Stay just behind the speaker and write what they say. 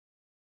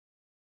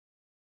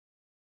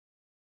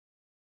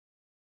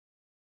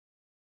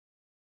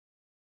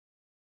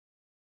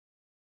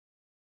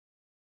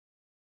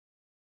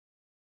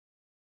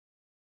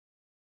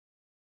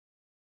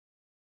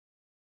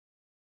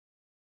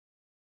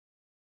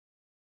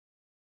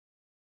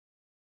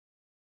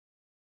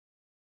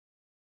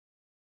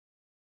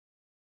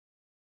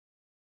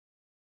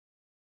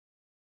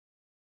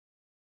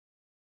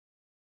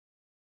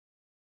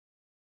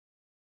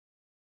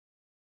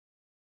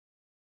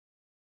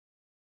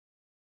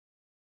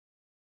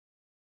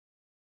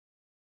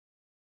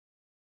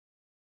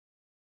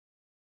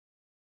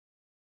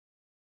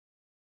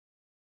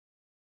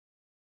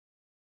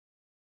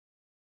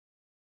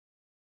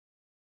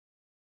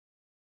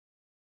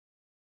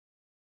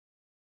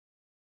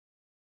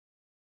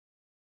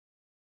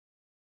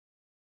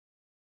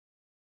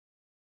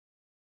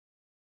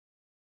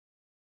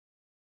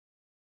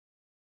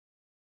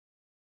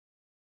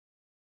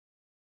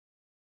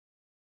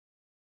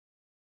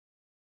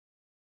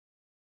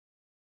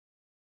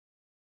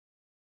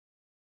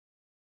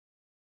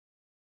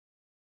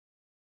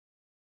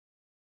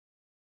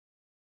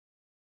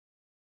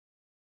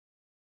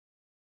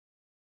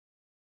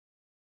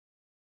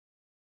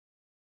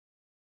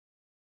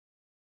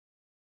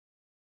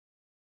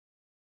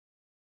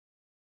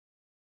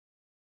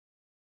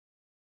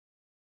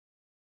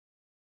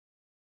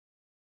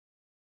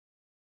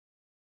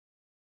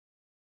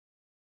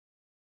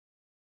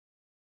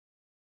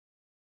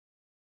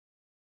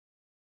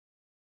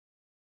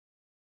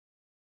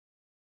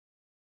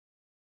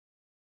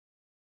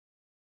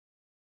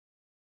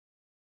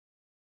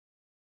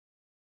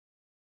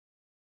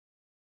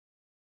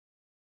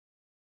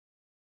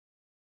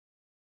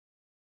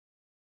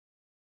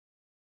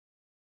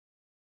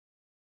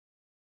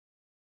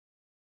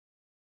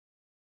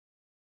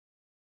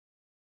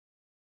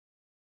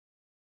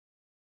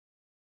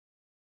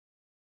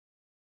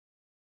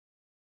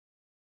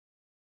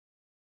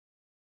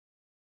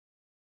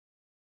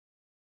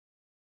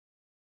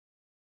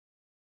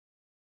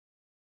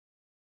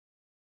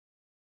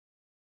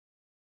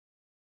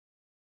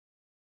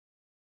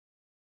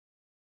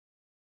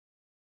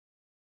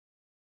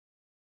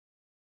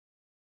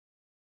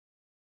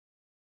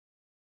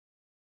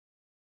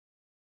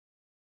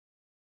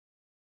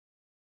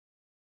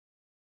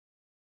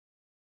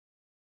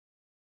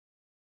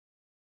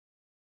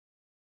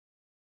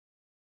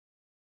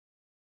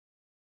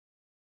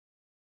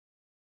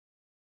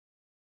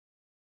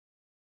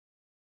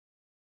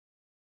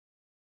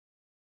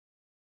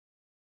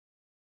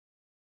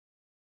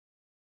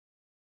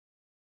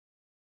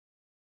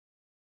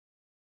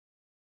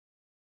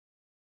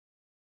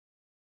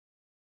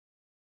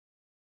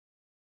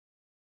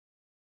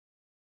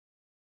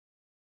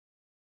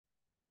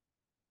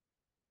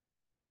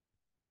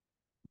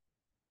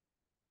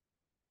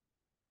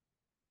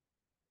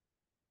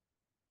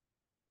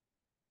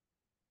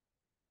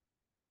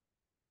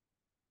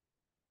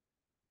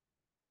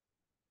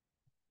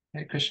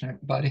Hare Krishna,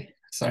 everybody.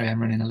 Sorry,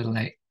 I'm running a little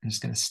late. I'm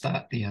just going to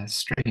start the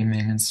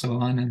streaming and so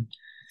on, and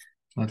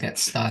we'll get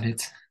started.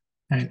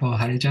 Haribol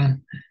Harijan,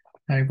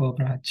 Haribol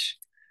Braj.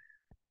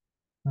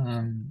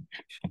 Um,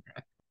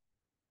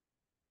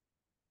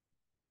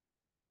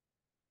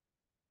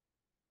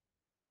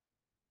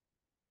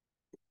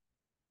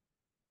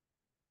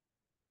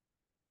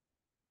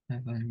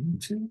 I'm on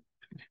YouTube.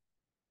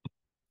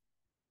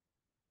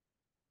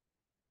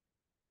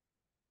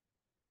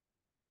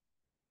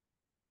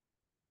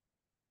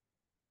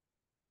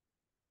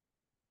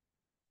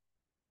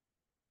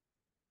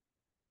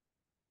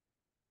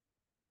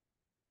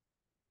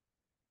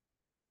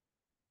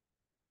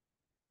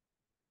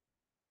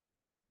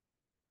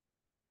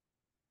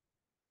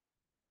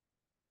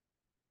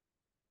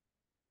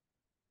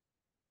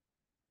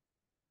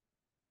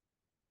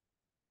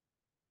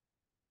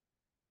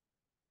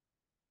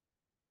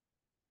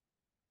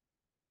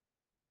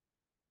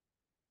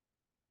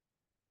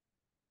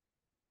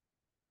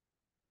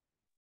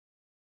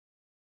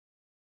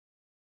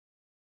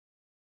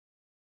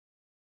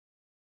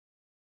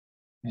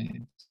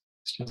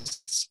 It's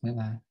just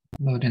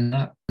loading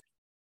up.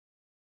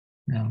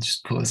 Now I'll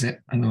just pause it,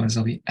 otherwise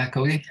it'll be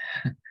echoey.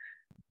 And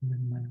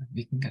then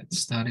we can get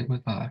started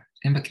with our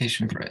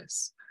invocation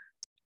prayers.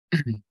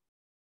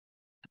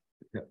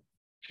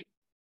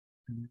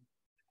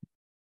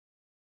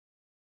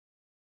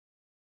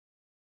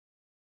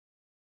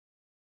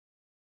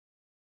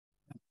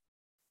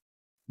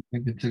 We're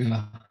good to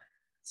go.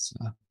 So,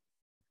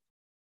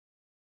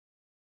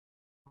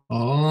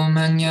 Om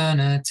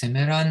Jnana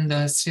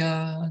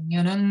Timirandasya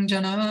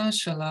Jnananjana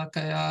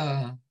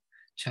Shalakaya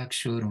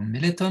Chakshurum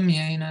Militam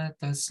Yena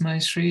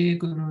Tasmai Shri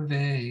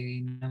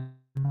Guruve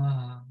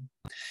Namaha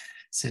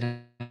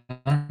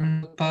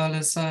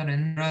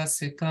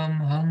Siddhantapalasarindраsikam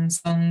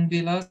Hansang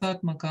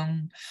Vilasatmakam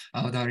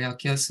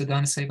Audaryakya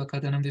Siddhan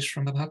Sevakadanam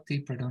Vishramba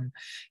Bhakti Pradam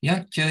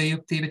Yakya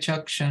Yukti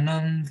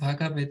Vichakshanam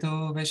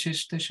Bhagavito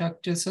Vashishta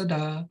Shakya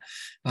Sada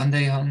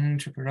Vandeham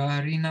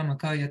Tripurari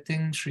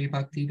Namakayating Sri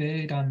Bhakti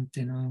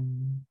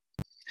Vedantinam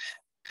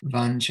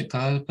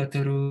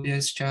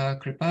Vanchakalpatarubhyascha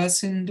kripa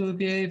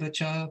sindhubhyeva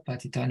cha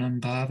patitanam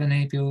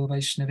bhavanebhyo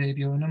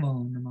vaishnavebhyo namo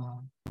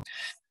namaha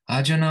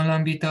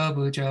Ajanalambita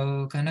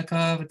bhujao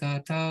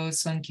kanakavatao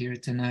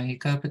sankirtanai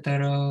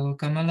kapataro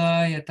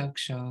kamalaya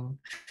taksho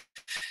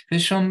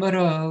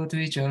Vishwambaro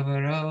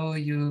dvijavaro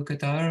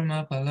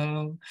yugadharma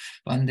palo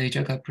Vande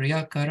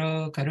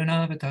jagapriyakaro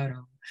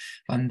karunavataro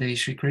Vande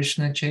Shri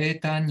Krishna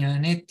Chaitanya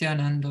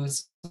Nityanando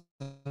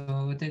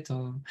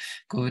Dito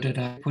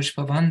Kodada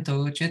Pushpavanto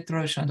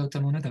Chitra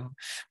Shandotamunado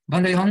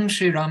Vande Hong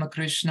Shri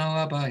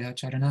Ramakrishna Abhaya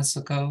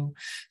Charanasako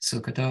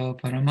Sukado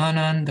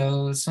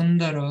Paramanando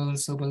Sundaro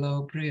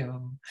Subalo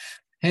Priyo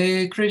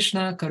Hey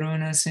Krishna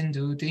Karuna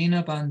Sindhu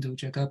Dina Bandhu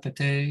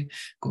Jagapate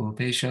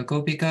Gopesha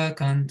Gopika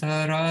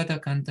Kanta Radha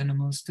Kanta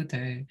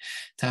Namostute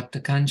Tapta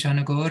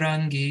Kanchana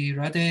Gorangi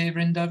Radhe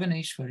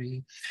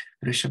Vrindavaneshwari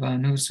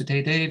Rishabhanu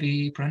Sute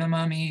Devi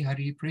Pranamami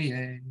Hari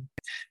Priye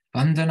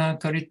Vandana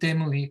Karite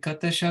Mui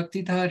Kata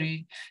Shakti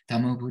Dhari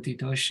Tamabhuti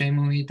Doshe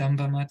Mui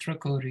Damba Matra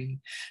Kori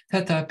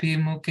Tatapi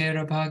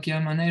Mukera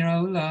Bhagya Manera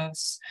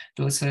Ulas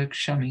Dosa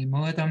Kshami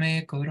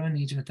Moadame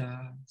Koroni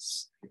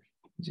Jadas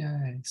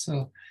Jai.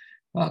 So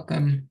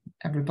welcome,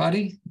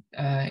 everybody,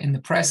 in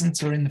the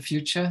present or in the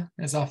future,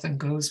 as often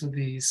goes with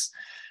these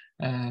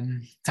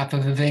type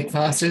of Vivek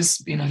classes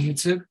being on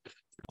YouTube.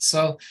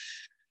 So,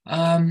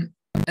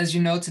 as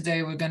you know,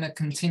 today we're going to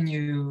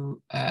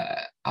continue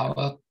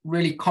our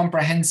really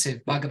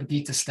comprehensive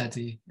Bhagavad-Gita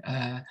study.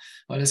 Well,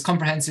 as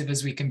comprehensive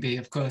as we can be.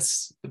 Of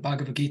course, the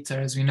Bhagavad-Gita,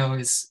 as we know,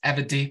 is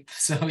ever deep,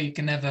 so you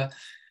can never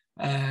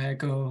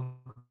go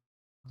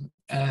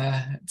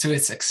to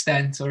its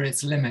extent or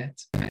its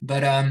limit,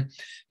 but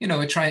you know,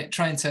 we're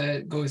trying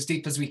to go as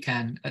deep as we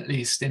can, at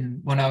least in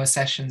 1 hour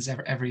sessions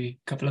every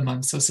couple of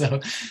months or so.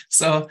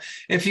 So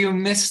if you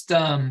missed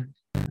the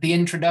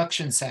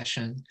introduction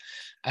session,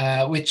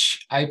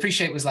 which I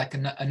appreciate was like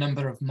a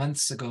number of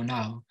months ago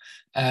now,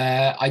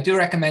 I do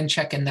recommend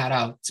checking that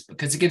out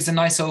because it gives a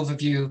nice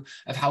overview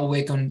of how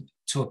we're going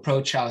to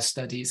approach our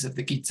studies of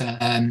the Gita,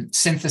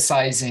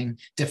 synthesizing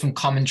different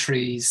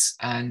commentaries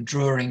and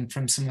drawing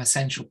from some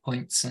essential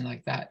points and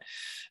like that.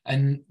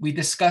 And we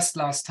discussed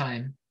last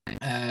time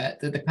that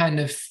the kind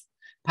of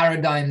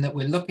paradigm that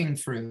we're looking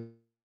through,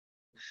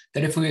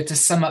 that if we were to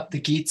sum up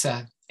the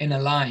Gita in a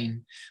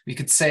line, we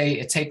could say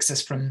it takes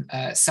us from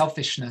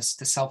selfishness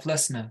to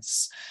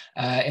selflessness,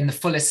 in the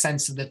fullest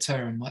sense of the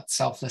term, what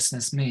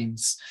selflessness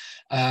means.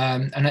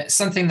 And it's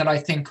something that I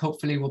think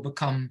hopefully will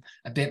become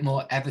a bit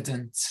more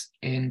evident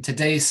in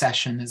today's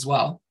session as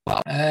well.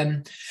 But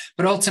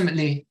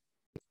ultimately,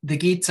 the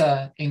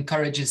Gita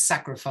encourages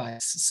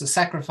sacrifice. So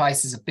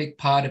sacrifice is a big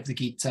part of the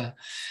Gita,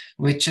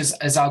 which is,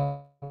 as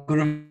our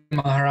Guru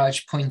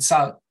Maharaj points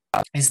out,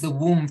 is the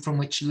womb from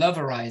which love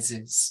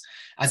arises,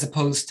 as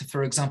opposed to,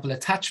 for example,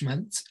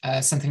 attachment,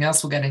 something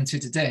else we'll get into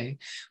today,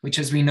 which,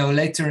 as we know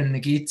later in the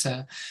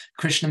Gita,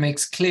 Krishna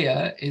makes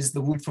clear is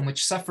the womb from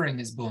which suffering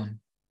is born.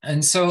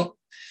 And so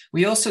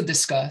We also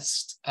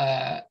discussed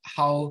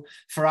how,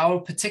 for our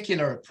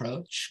particular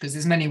approach, because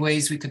there's many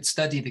ways we could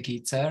study the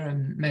Gita,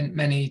 and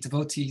many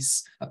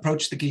devotees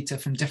approach the Gita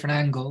from different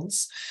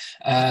angles.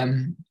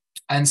 And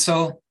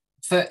so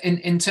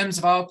in terms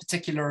of our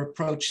particular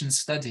approach and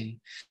study,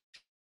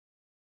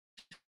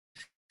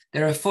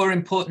 there are 4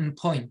 important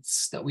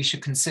points that we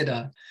should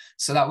consider.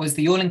 So that was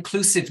the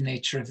all-inclusive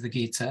nature of the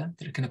Gita,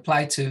 that it can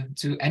apply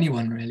to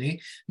anyone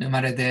really, no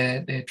matter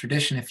their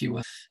tradition, if you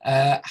will.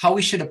 How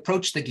we should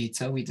approach the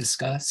Gita, we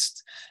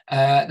discussed.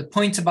 The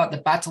point about the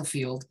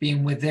battlefield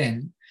being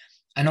within,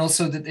 and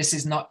also that this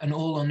is not an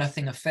all or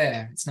nothing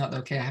affair. It's not,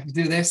 okay, I have to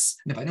do this,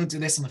 and if I don't do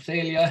this, I'm a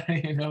failure,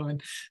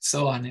 and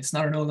so on. It's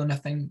not an all or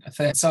nothing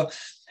affair. So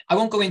I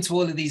won't go into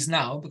all of these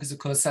now, because of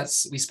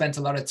course we spent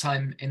a lot of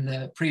time in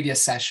the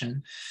previous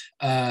session,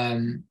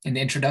 in the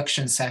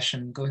introduction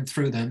session, going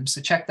through them. So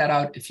check that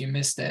out if you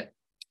missed it.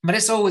 But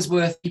it's always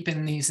worth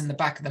keeping these in the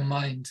back of the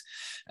mind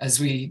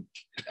as we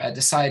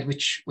decide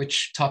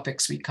which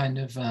topics we kind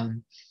of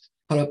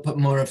put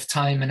more of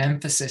time and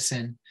emphasis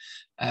in.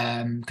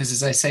 Because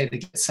as I say, the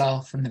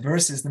itself and the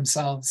verses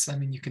themselves, I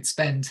mean, you could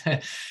spend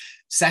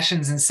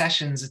sessions and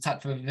sessions of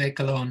Tattva Vivek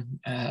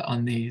alone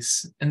on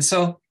these. And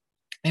so,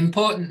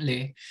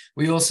 importantly,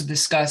 we also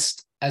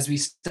discussed, as we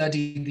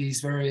study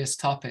these various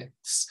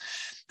topics,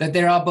 that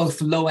there are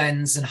both low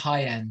ends and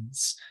high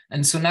ends.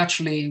 And so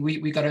naturally,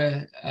 we got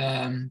to,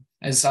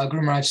 as our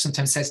Guru Maharaj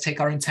sometimes says,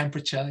 take our own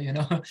temperature,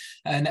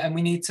 and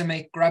we need to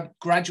make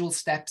gradual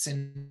steps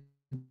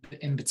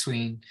in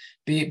between,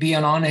 be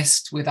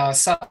honest with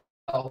ourselves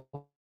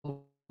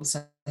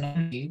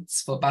and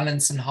needs for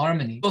balance and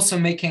harmony, also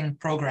making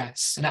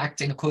progress and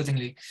acting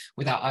accordingly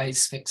with our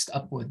eyes fixed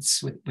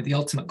upwards with the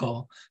ultimate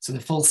goal. So the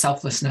full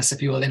selflessness,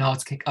 if you will, in our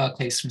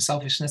case, from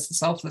selfishness to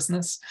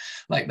selflessness,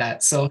 like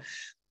that. So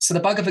the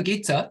Bhagavad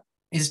Gita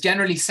is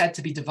generally said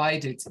to be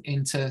divided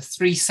into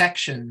 3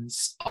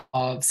 sections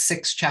of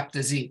 6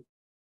 chapters each.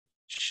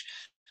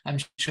 I'm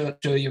sure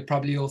you're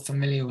probably all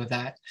familiar with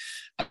that.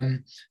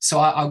 So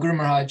our Guru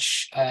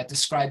Maharaj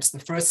describes the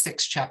first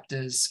 6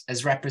 chapters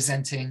as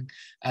representing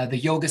the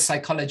yoga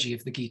psychology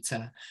of the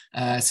Gita.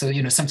 So,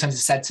 sometimes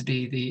it's said to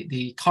be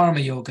the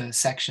karma yoga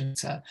section,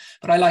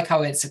 but I like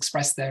how it's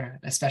expressed there,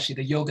 especially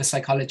the yoga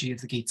psychology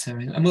of the Gita.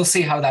 And we'll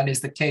see how that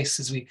is the case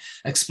as we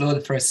explore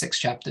the first 6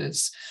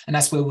 chapters. And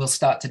that's where we'll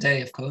start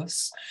today, of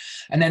course.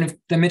 And then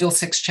the middle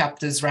 6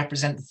 chapters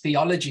represent the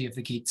theology of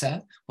the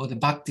Gita, or the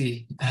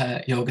bhakti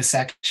yoga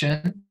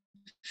section.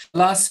 The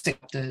last 6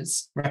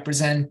 chapters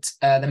represent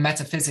the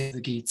metaphysics of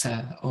the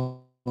Gita,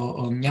 or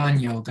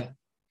Jnana Yoga.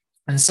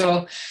 And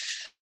so,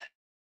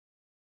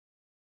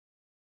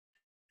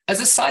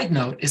 as a side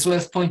note, it's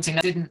worth pointing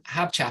out, it didn't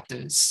have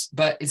chapters,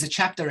 but is a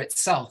chapter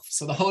itself.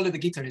 So the whole of the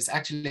Gita is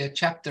actually a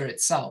chapter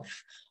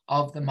itself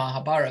of the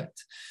Mahabharata.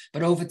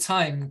 But over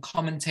time,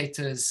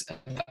 commentators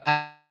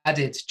have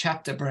added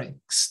chapter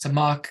breaks to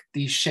mark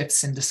these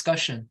shifts in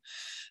discussion.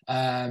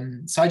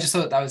 So I just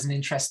thought that was an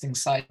interesting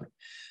side.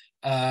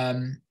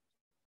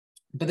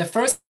 But the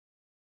first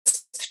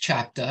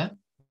chapter,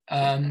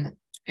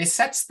 it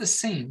sets the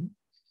scene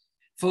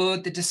for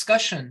the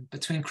discussion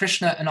between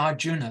Krishna and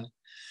Arjuna.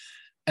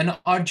 And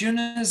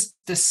Arjuna's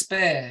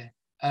despair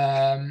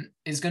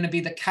is going to be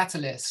the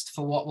catalyst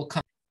for what will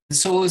come.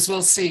 So as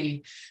we'll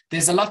see,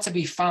 there's a lot to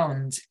be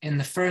found in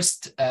the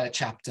first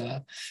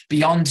chapter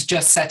beyond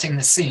just setting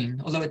the scene.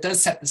 Although it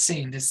does set the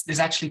scene, there's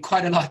actually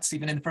quite a lot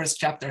even in the first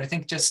chapter. I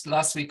think just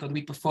last week or the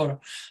week before,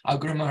 our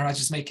Guru Maharaj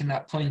was making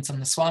that point on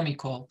the Swami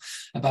call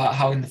about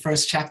how in the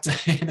first chapter,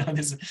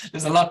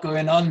 there's a lot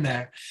going on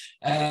there.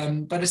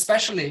 But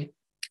especially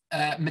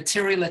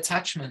material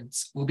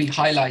attachment will be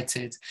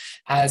highlighted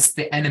as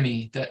the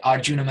enemy that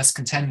Arjuna must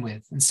contend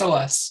with, and so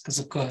us, because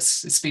of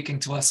course it's speaking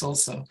to us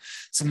also.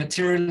 So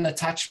material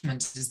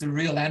attachment is the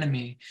real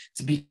enemy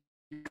to be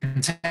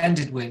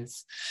contended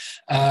with,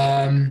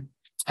 and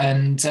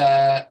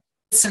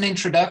it's an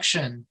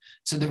introduction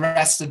to the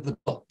rest of the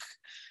book.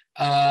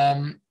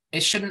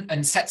 It shouldn't,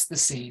 and sets the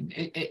scene.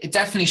 It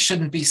definitely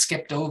shouldn't be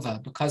skipped over,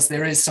 because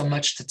there is so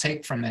much to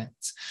take from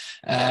it,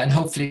 and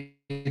hopefully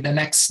the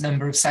next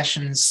number of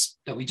sessions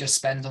that we just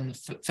spend on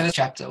the first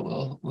chapter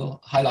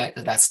will highlight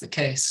that that's the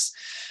case.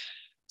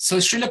 So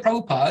Srila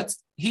Prabhupada,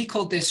 he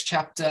called this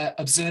chapter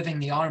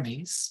Observing the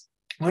Armies,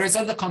 whereas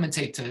other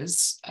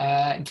commentators,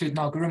 including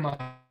our Guru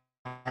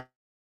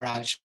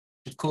Maharaj,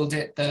 called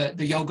it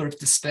the Yoga of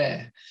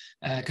Despair,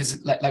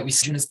 because like we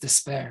see Arjuna's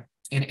despair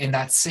in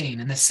that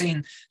scene. And the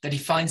scene that he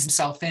finds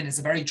himself in is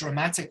a very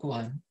dramatic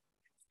one.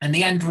 And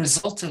the end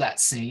result of that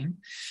scene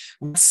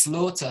was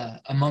slaughter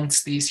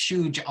amongst these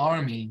huge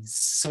armies.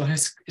 So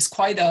it's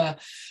quite a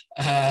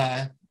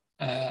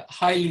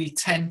highly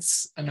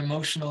tense and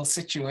emotional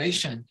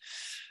situation.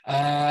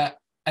 And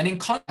in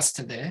contrast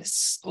to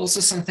this,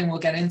 also something we'll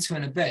get into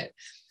in a bit,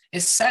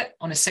 is set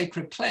on a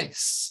sacred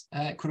place.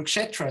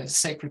 Kurukshetra is a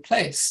sacred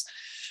place.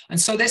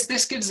 And so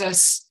this gives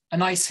us a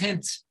nice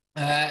hint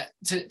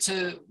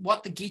to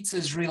what the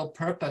Gita's real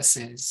purpose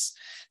is,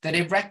 that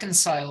it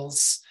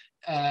reconciles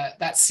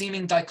that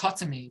seeming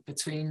dichotomy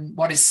between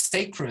what is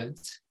sacred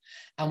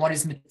and what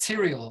is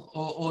material,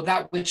 or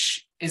that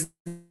which is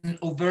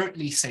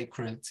overtly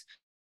sacred.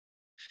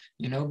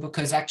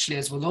 Because actually,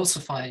 as we'll also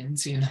find,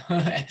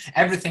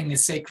 everything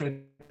is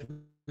sacred,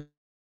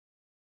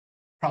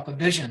 proper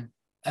vision.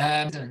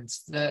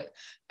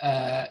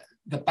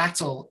 The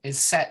battle is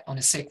set on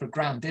a sacred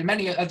ground. There are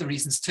many other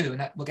reasons too,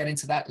 and we'll get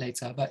into that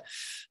later. But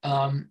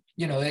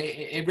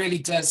it really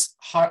does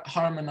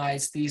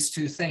harmonize these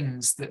two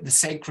things: the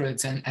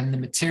sacred and the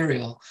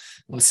material,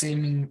 or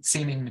seeming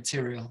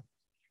material.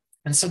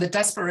 And so the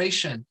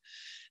desperation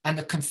and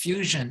the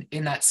confusion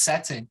in that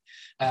setting,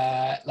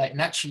 like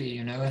naturally,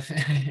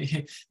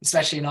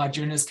 especially in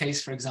Arjuna's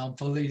case, for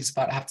example, he's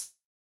about to have to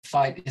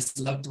fight his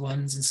loved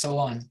ones and so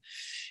on.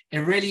 It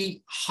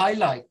really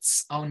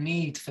highlights our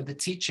need for the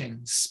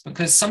teachings,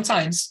 because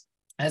sometimes,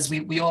 as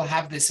we all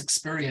have this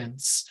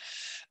experience,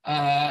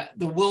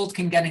 the world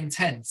can get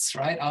intense,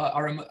 right?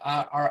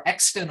 Our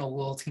external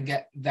world can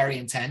get very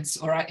intense,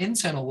 or our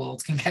internal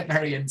world can get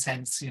very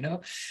intense, on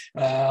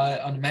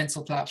a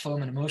mental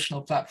platform, an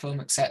emotional platform,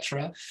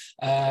 etc.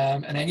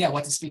 And then,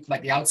 what to speak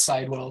like the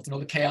outside world and all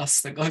the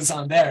chaos that goes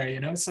on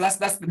there, So that's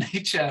the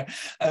nature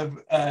of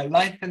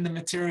life in the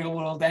material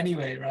world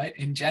anyway, right?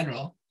 In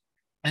general.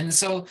 And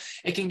so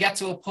it can get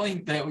to a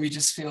point that we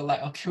just feel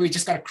like, okay, we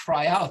just got to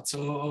cry out,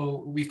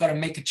 or we've got to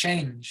make a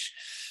change.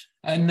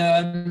 And,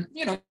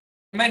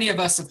 many of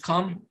us have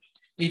come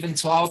even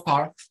to our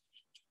path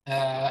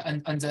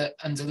and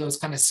under those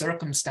kind of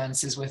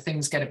circumstances where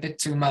things get a bit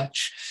too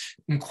much,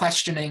 in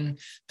questioning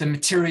the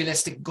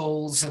materialistic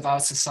goals of our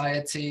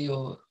society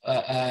or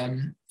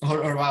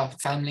our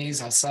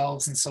families,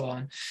 ourselves, and so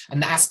on,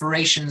 and the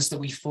aspirations that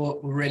we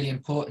thought were really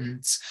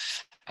important.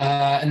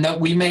 And that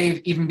we may have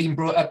even been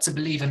brought up to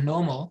believe are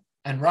normal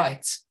and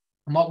right.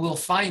 And what we'll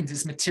find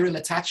is material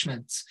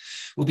attachment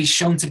will be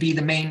shown to be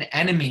the main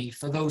enemy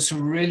for those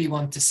who really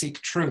want to seek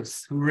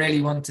truth, who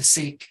really want to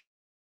seek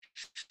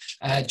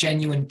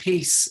genuine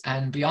peace,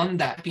 and beyond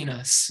that,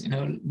 happiness,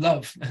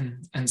 love,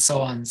 and so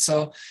on.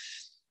 So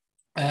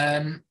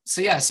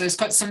it's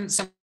got some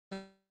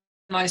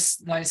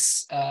nice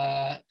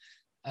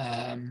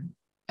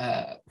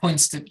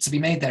points to be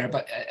made there,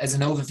 but as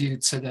an overview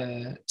to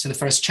the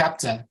first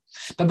chapter.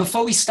 But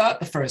before we start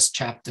the first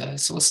chapter,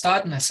 so we'll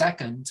start in a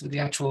second with the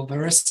actual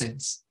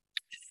verses.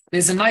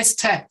 There's a nice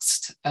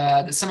text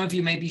that some of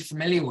you may be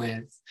familiar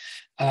with,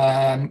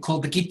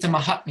 called the Gita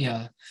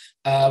Mahatmya,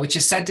 which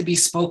is said to be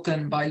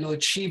spoken by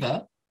Lord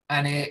Shiva,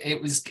 and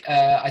it was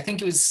I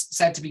think it was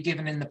said to be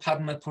given in the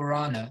Padma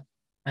Purana.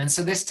 And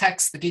so this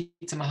text, the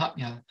Gita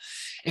Mahatmya,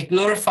 it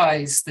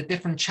glorifies the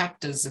different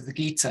chapters of the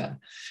Gita,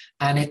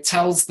 and it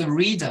tells the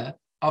reader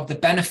of the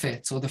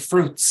benefit or the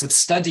fruits of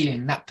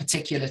studying that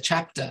particular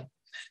chapter.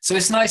 So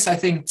it's nice, I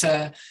think,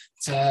 to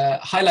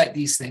highlight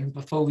these things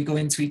before we go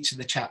into each of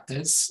the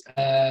chapters,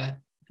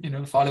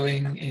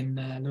 following in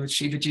Lord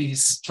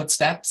Shivaji's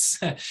footsteps.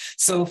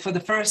 So for the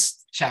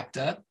first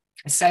chapter,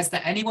 it says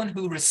that anyone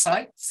who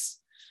recites,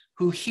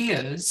 who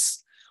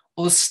hears,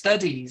 or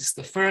studies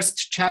the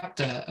first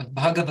chapter of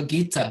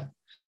Bhagavad-Gita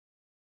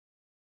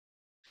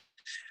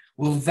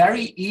will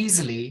very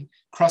easily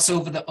cross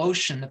over the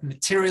ocean of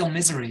material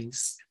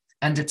miseries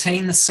and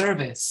attain the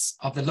service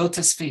of the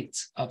lotus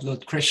feet of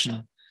Lord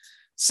Krishna.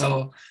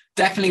 So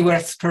definitely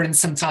worth putting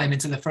some time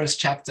into the first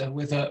chapter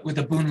with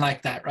a boon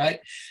like that,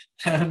 right?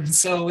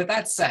 So with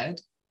that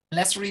said,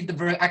 let's read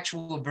the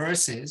actual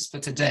verses for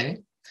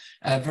today,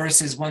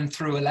 verses 1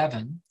 through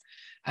 11,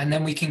 and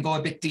then we can go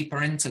a bit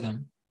deeper into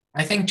them.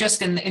 I think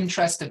just in the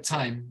interest of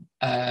time,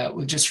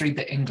 we'll just read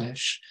the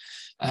English.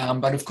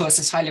 But of course,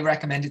 it's highly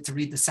recommended to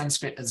read the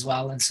Sanskrit as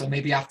well. And so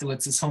maybe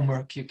afterwards as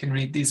homework, you can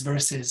read these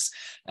verses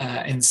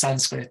in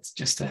Sanskrit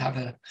just to have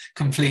a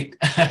complete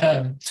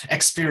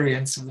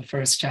experience of the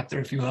first chapter,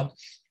 if you will.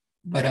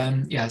 But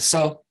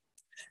so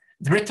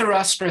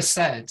Dhritarashtra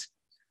said,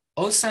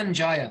 "O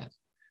Sanjaya,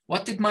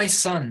 what did my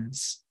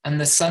sons and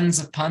the sons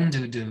of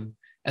Pandu do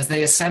as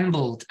they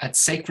assembled at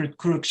sacred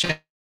Kurukshetra,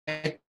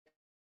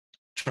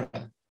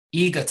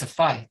 eager to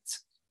fight?"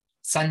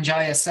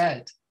 Sanjaya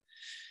said,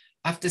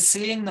 "After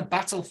seeing the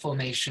battle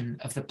formation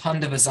of the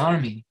Pandavas'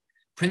 army,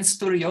 Prince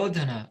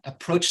Duryodhana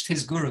approached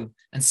his guru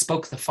and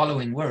spoke the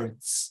following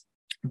words.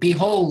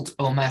 Behold,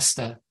 O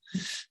master,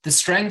 the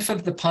strength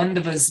of the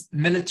Pandavas'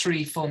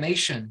 military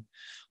formation,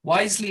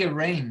 wisely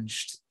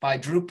arranged by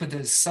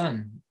Drupada's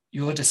son,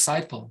 your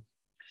disciple.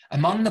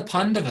 Among the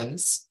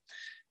Pandavas'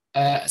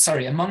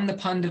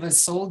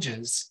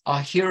 soldiers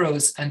are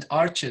heroes and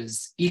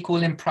archers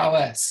equal in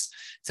prowess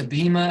to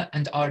Bhima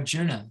and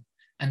Arjuna,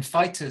 and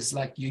fighters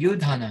like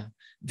Yuyudhana,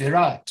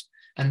 Virat,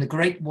 and the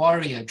great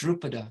warrior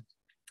Drupada,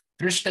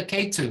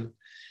 Drishtaketu,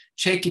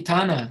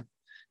 Chaitanya,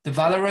 the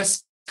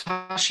valorous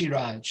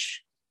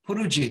Kashiraj,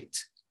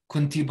 Purujit,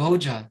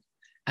 Kuntibhoja,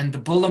 and the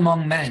bull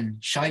among men,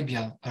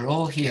 Shaibya, are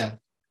all here.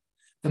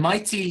 The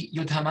mighty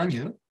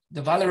Yudhamanyu,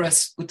 the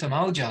valorous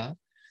Uttamauja,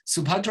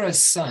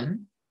 Subhadra's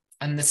son,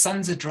 and the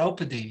sons of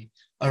Draupadi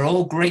are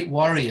all great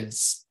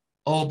warriors,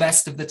 all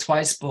best of the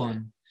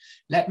twice-born.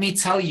 Let me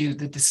tell you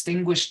the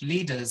distinguished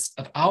leaders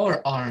of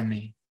our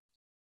army.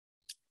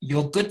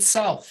 Your good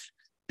self,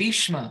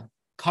 Bhishma,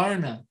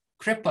 Karna,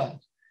 Kripa,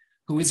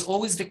 who is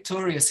always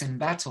victorious in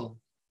battle,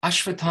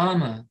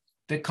 Ashvatthama,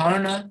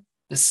 Vikarna,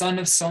 the son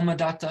of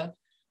Somadatta,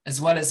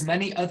 as well as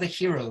many other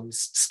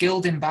heroes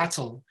skilled in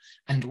battle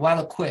and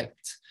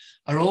well-equipped,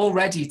 are all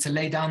ready to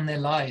lay down their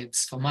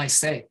lives for my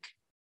sake.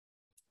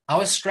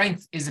 Our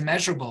strength is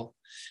immeasurable,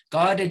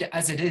 guarded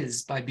as it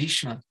is by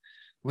Bhishma,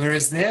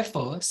 whereas their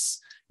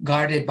force,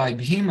 guarded by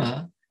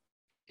Bhima,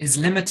 is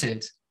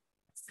limited.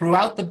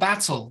 Throughout the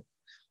battle,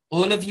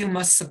 all of you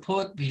must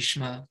support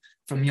Bhishma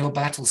from your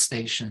battle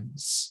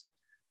stations.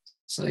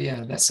 So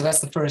yeah, that's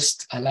the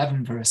first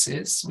 11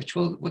 verses, which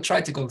we'll try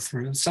to go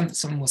through.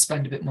 Some will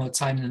spend a bit more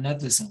time than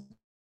others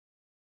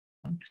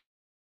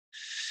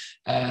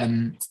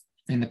in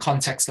the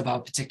context of our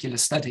particular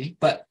study.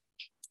 But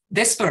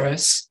this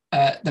verse,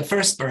 the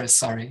first verse,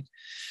 sorry,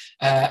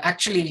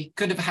 actually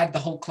could have had the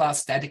whole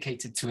class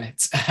dedicated to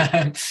it.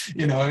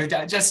 You know,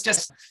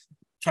 just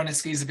trying to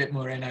squeeze a bit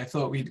more in. I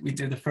thought we'd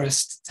do the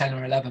first 10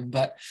 or 11,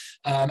 but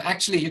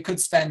actually you could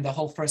spend the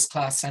whole first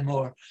class and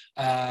more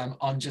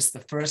on just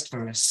the first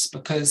verse,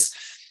 because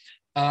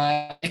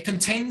it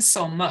contains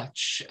so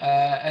much.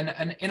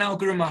 And in our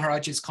Guru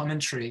Maharaj's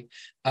commentary,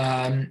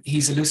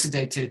 he's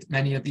elucidated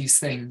many of these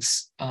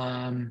things,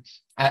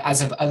 as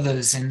have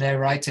others in their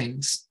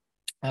writings.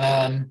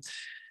 But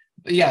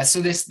yeah, so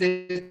this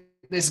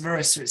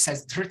verse, it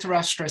says,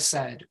 Dhritarashtra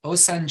said, "O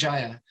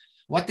Sanjaya,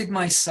 what did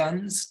my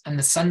sons and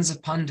the sons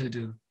of Pandu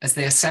do as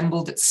they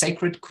assembled at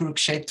sacred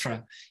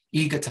Kurukshetra,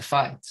 eager to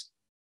fight?"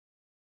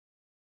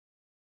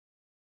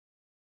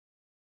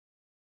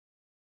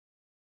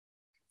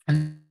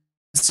 And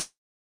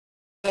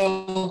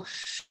so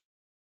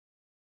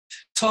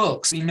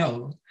talks, we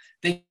know,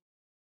 they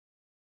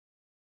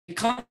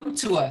come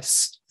to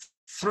us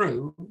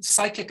through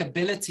psychic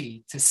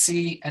ability to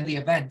see and the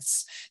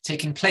events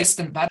taking place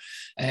in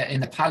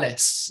the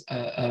palace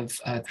of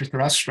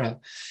Dhritarashtra.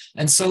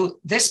 And so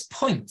this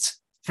point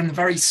from the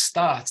very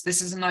start,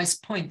 this is a nice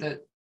point that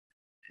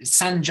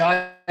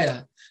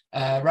Sanjaya,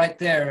 right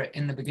there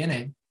in the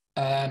beginning,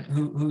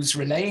 who's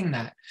relaying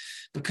that,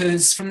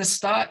 because from the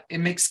start it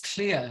makes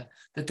clear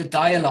that the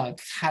dialogue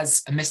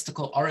has a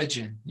mystical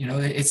origin. You know,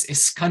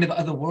 it's kind of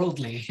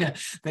otherworldly,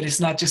 that it's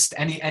not just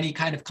any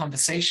kind of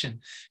conversation.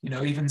 You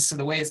know, even so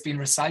the way it's been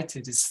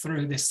recited is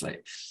through this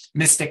like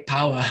mystic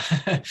power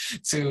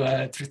to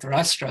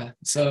Dhritarashtra.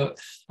 So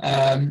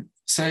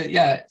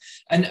yeah,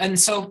 and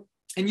so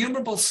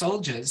innumerable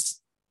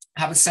soldiers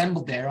have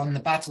assembled there on the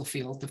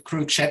battlefield of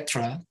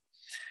Kurukshetra,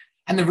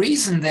 and the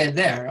reason they're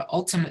there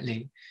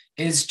ultimately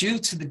is due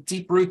to the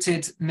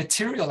deep-rooted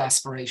material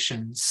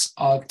aspirations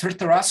of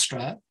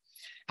Dhritarashtra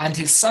and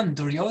his son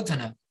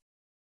Duryodhana.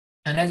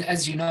 And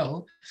as you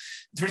know,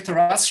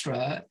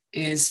 Dhritarashtra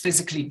is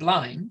physically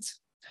blind,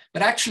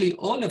 but actually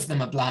all of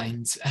them are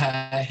blind.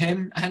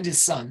 Him and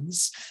his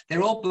sons,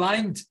 they're all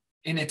blind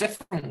in a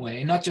different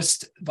way, not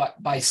just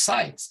by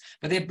sight,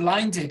 but they're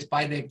blinded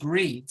by their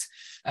greed,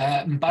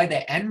 by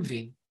their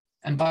envy,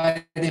 and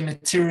by their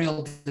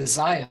material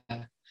desire.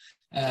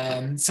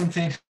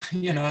 Something,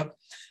 you know,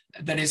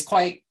 that is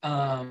quite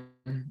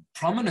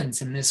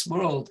prominent in this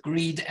world.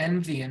 Greed,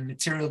 envy, and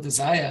material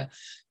desire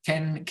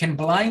can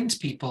blind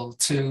people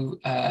to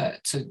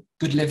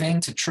good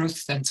living, to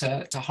truth, and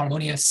to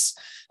harmonious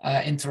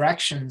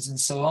interactions, and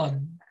so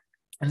on.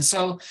 And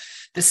so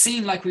the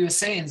scene, like we were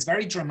saying, is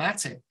very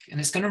dramatic, and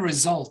it's going to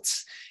result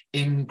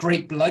in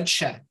great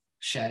bloodshed.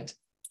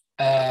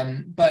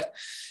 But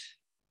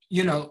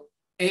you know,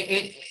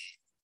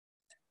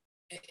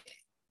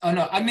 oh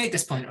no, I made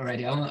this point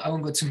already. I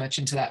won't go too much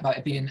into that about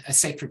it being a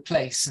sacred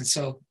place. And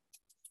so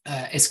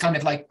it's kind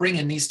of like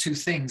bringing these two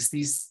things,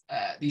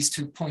 these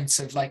 2 points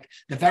of like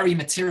the very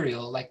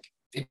material, like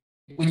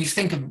when you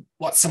think of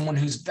what someone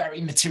who's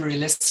very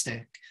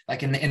materialistic,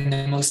 like in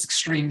the most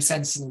extreme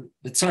sense of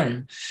the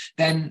term,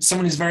 then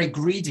someone who's very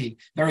greedy,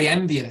 very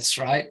envious,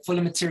 right? Full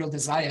of material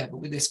desire, but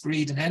with this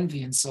greed and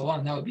envy and so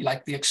on, that would be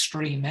like the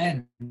extreme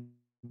end.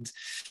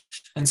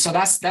 And so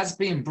that's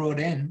being brought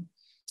in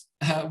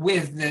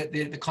with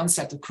the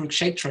concept of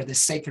Kurukshetra,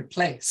 this sacred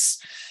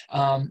place.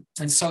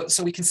 And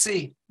so we can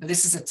see that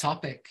this is a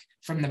topic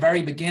from the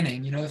very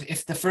beginning. You know,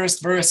 if the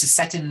first verse is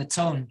setting the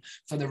tone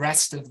for the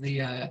rest of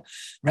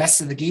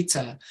the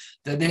Gita,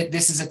 that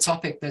this is a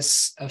topic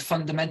that's a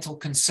fundamental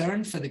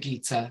concern for the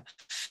Gita,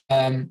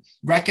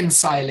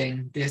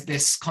 reconciling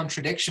this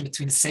contradiction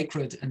between the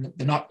sacred and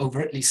the not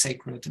overtly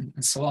sacred,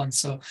 and so on.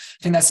 So I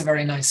think that's a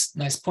very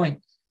nice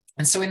point.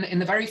 And so in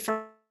the very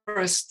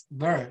first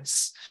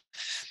verse,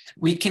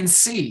 we can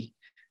see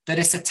that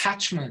it's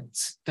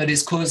attachment that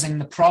is causing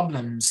the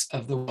problems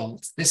of the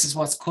world. This is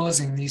what's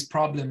causing these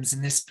problems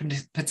in this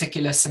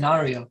particular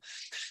scenario.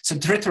 So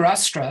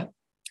Dhritarashtra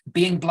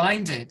being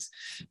blinded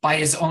by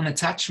his own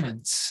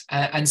attachments,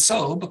 and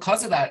so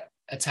because of that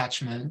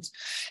attachment,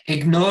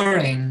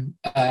 ignoring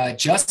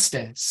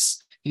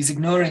justice. He's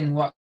ignoring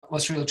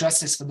what's real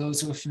justice. For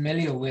those who are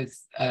familiar with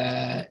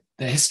the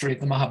the history of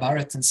the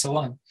Mahabharata and so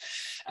on.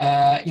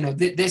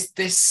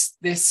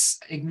 This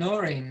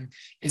ignoring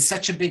is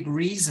such a big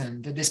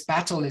reason that this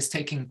battle is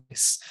taking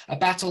place, a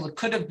battle that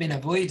could have been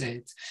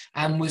avoided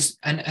and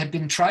had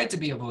been tried to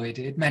be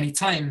avoided many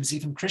times.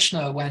 Even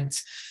Krishna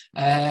went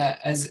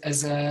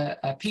as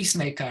a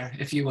peacemaker,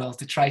 if you will,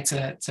 to try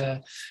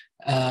to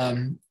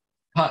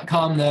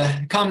calm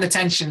the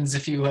tensions,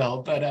 if you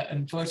will. But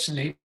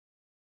unfortunately,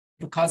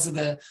 because of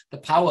the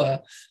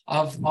power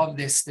of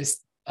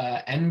this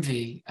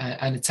envy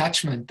and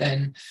attachment,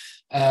 then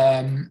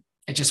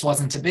it just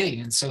wasn't to be.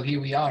 And so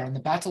here we are on the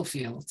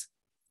battlefield.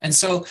 And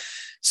so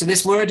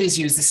this word is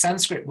used, the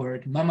Sanskrit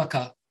word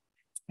mamaka,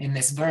 in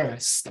this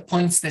verse that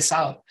points this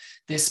out,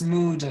 this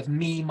mood of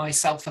me,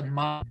 myself, and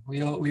mine.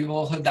 We've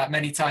all heard that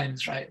many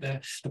times, right?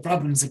 The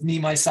problems of me,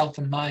 myself,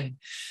 and mine.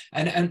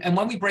 And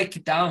when we break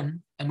it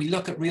down and we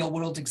look at real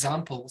world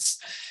examples,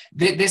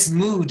 this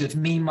mood of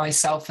me,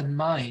 myself, and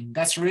mine,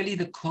 that's really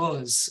the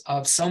cause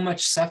of so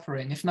much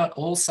suffering, if not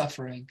all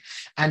suffering,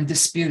 and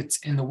dispute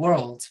in the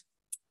world.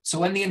 So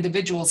when the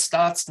individual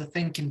starts to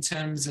think in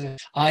terms of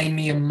I,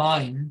 me, and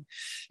mine,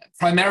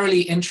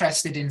 primarily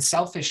interested in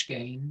selfish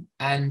gain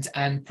and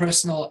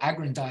personal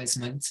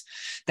aggrandizement,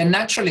 then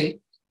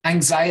naturally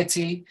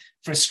anxiety,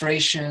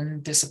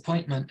 frustration,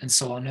 disappointment, and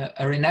so on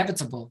are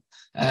inevitable.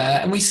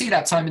 And we see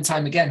that time and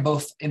time again,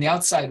 both in the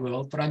outside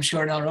world, but I'm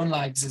sure in our own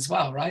lives as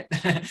well, right?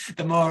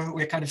 The more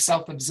we're kind of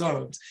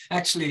self-absorbed,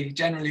 actually,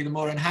 generally, the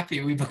more unhappy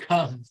we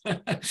become.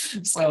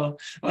 So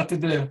what to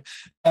do?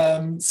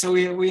 So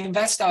we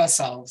invest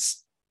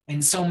ourselves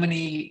in so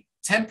many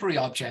temporary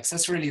objects.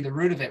 That's really the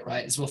root of it,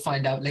 right? As we'll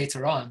find out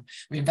later on.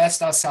 We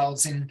invest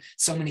ourselves in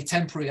so many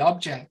temporary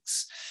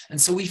objects. And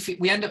so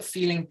we end up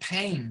feeling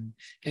pain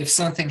if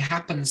something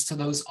happens to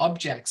those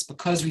objects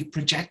because we've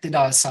projected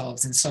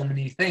ourselves in so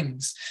many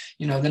things.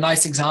 You know, the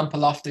nice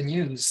example often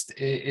used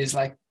is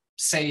like,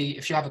 say,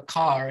 if you have a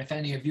car, if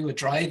any of you are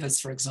drivers,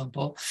 for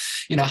example,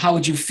 you know, how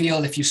would you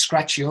feel if you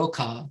scratch your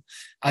car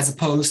as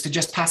opposed to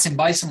just passing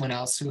by someone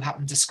else who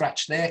happened to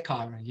scratch their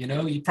car? You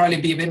know, you'd probably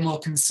be a bit more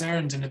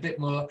concerned and a bit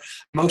more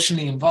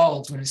emotionally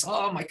involved when it's,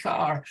 oh, my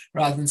car,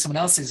 rather than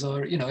someone else's.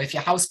 Or, you know, if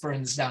your house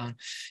burns down,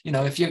 you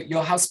know, if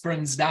your house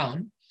burns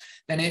down,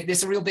 then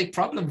it's a real big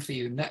problem for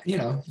you, you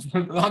know,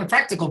 on a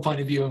practical point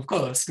of view, of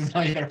course, because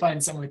now you got to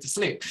find somewhere to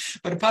sleep.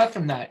 But apart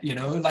from that, you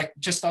know, like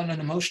just on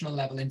an emotional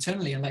level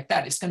internally and like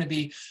that, it's going to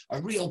be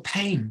a real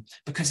pain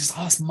because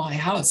it's my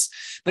house.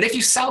 But if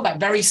you sell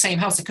that very same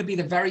house, it could be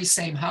the very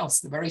same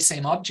house, the very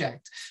same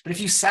object. But if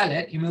you sell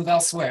it, you move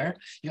elsewhere,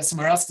 you got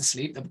somewhere else to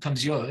sleep that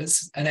becomes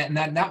yours, and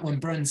then that one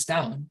burns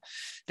down,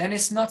 then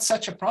it's not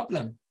such a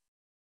problem.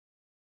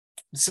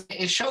 So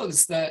it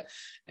shows that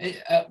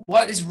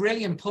what is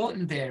really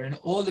important there in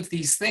all of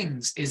these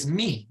things is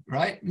me,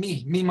 right?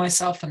 Me,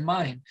 myself, and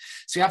mine.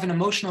 So you have an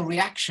emotional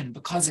reaction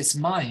because it's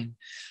mine.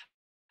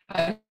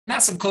 And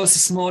that's, of course, a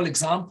small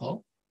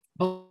example,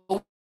 but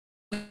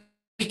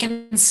we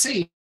can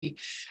see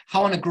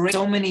how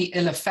so many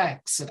ill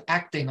effects of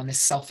acting on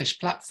this selfish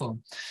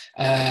platform.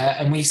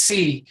 And we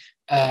see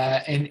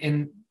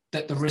in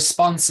that the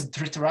response of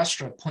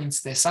Dhritarashtra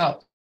points this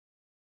out.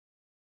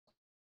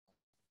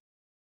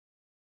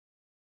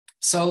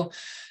 So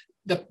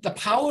the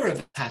power of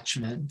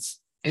attachment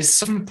is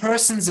some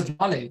persons of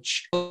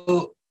knowledge.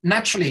 So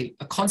naturally,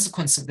 a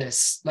consequence of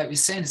this, like we're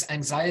saying, is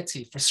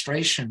anxiety,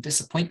 frustration,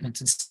 disappointment,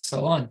 and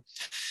so on.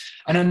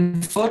 And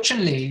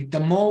unfortunately,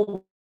 the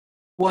more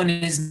one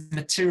is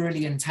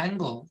materially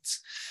entangled,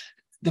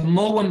 the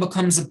more one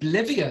becomes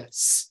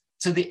oblivious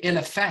to the ill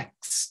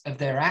effects of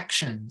their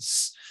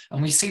actions.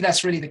 And we see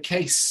that's really the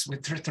case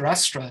with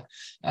Dhritarashtra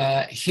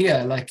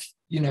here. Like,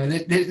 you know,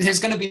 there's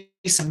going to be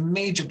some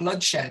major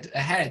bloodshed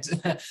ahead,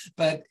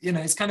 but, you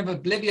know, it's kind of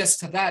oblivious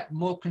to that,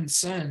 more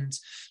concerned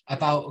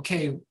about,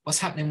 okay, what's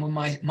happening with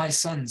my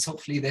sons?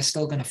 Hopefully they're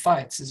still going to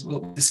fight, as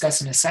we'll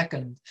discuss in a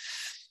second.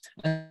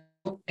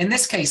 In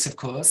this case, of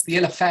course, the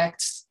ill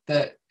effect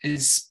that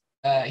is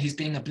he's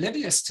being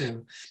oblivious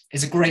to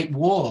is a great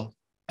war.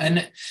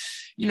 And,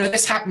 you know,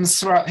 this happens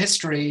throughout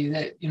history,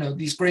 that, you know,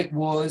 these great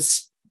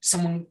wars,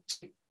 someone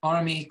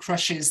army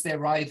crushes their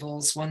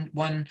rivals,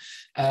 one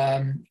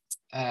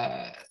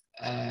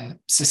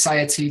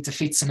society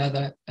defeats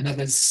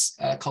another's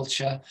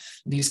culture,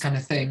 these kind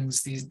of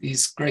things,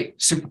 these great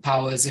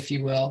superpowers, if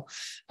you will,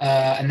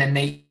 and then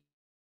they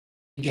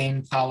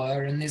gain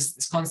power, and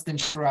there's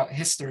constant throughout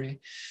history.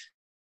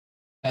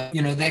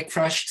 You know, they're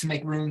crushed to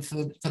make room for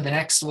the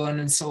next one,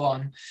 and so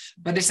on.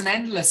 But it's an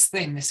endless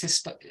thing,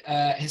 this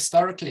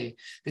historically,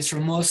 this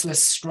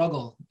remorseless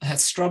struggle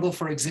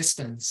for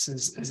existence,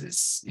 as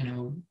it's, you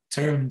know,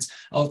 termed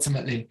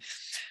ultimately.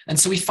 And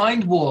so we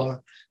find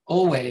war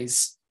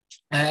always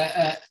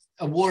a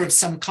war of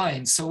some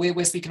kind. So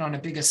we're speaking on a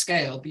bigger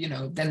scale, but, you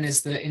know, then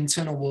there's the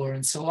internal war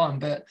and so on.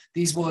 But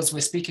these wars we're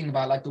speaking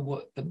about, like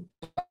the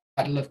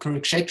Battle of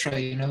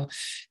Kurukshetra, you know,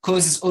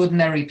 causes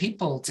ordinary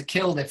people to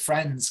kill their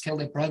friends, kill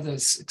their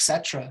brothers,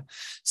 etc.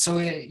 So,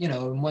 you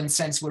know, in one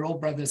sense, we're all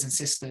brothers and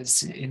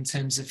sisters in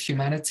terms of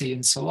humanity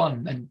and so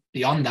on. And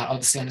beyond that,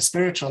 obviously, on a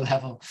spiritual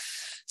level.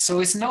 So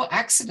it's no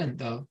accident,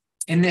 though,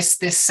 in this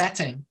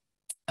setting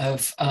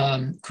of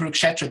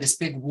Kurukshetra, this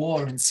big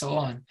war and so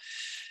on,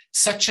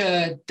 such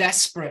a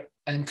desperate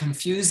and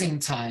confusing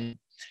time.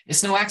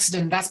 It's no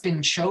accident that's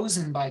been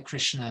chosen by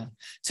Krishna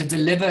to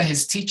deliver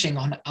his teaching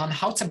on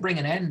how to bring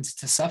an end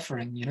to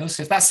suffering, you know.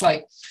 So if that's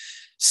like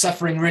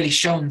suffering really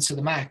shown to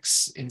the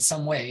max in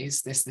some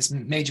ways, this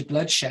major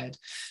bloodshed.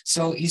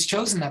 So he's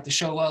chosen that to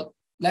show, well,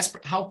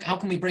 how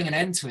can we bring an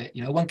end to it?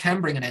 You know, one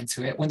can bring an end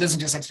to it. One doesn't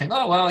just have to think,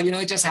 oh, well, you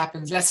know, it just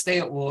happens. Let's stay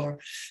at war.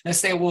 Let's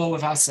stay at war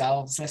with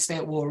ourselves. Let's stay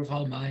at war with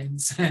our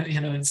minds, you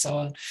know, and so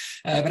on.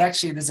 But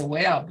actually, there's a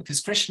way out,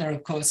 because Krishna,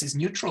 of course, is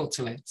neutral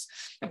to it.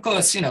 Of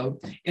course, you know,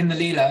 in the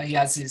Leela, he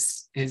has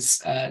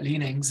his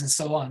leanings and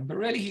so on, but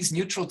really he's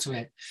neutral to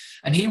it.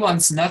 And he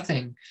wants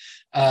nothing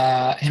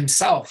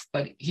himself,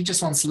 but he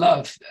just wants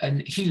love.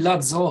 And he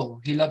loves all.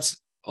 He loves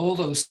all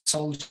those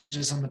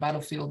soldiers on the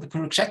battlefield, the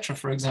Kurukshetra,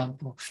 for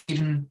example,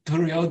 even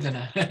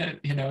Duryodhana,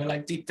 you know,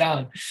 like deep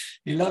down,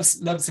 he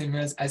loves him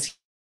as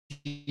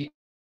he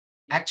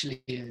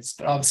actually is,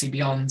 but obviously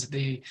beyond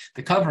the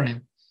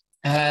covering.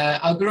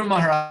 Our Guru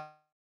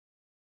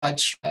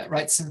Maharaj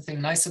writes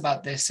something nice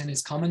about this in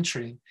his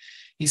commentary.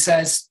 He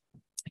says,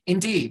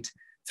 indeed,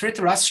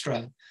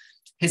 Dhritarashtra,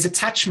 his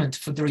attachment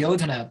for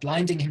Duryodhana,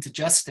 blinding him to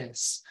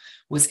justice,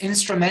 was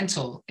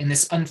instrumental in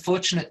this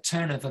unfortunate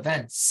turn of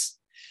events.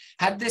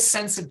 Had this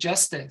sense of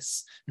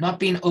justice not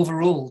been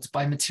overruled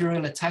by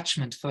material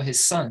attachment for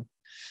his son,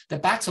 the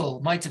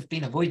battle might have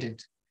been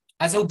avoided.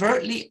 As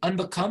overtly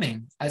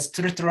unbecoming as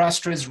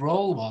Dhritarashtra's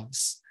role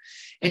was,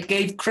 it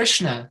gave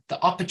Krishna the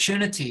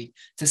opportunity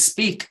to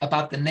speak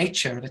about the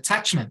nature of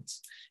attachment,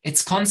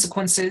 its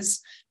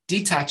consequences,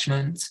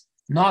 detachment,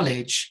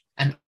 knowledge,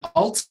 and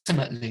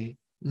ultimately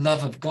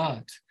love of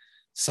God.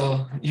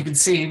 So you can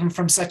see, even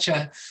from such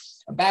a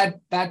bad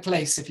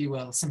place, if you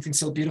will, something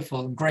so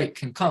beautiful and great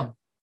can come.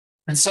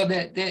 And so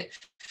there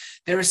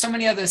are so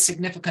many other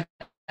significant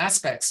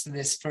aspects to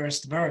this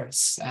first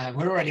verse.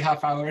 We're already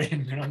half hour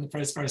in, we're on the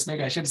first verse.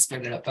 Maybe I should have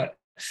split it up, but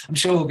I'm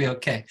sure we'll be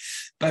okay.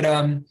 But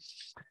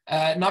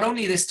not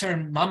only this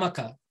term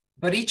mamaka,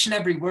 but each and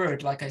every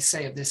word, like I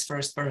say, of this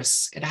first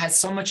verse, it has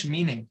so much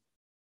meaning.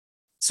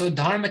 So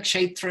dharma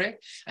kshetra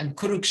and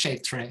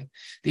kurukshetra,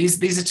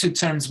 these are two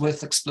terms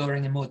worth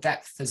exploring in more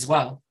depth as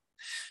well.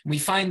 We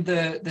find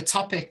the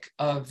topic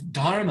of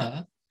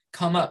dharma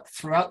come up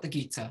throughout the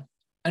Gita.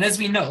 And as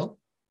we know,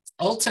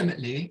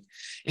 ultimately,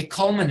 it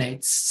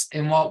culminates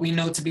in what we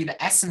know to be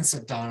the essence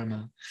of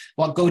dharma,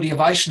 what Gaudiya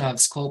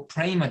Vaishnavas call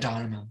prema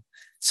dharma,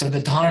 so the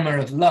dharma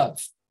of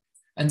love.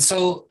 And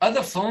so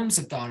other forms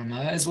of dharma,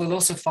 as we'll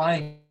also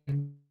find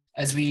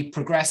as we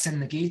progress in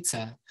the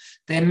Gita,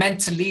 they're meant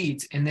to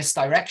lead in this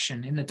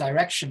direction, in the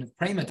direction of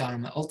prema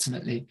dharma,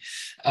 ultimately.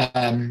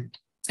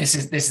 This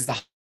is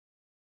the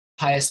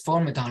highest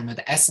form of dharma,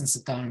 the essence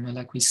of dharma,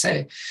 like we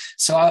say.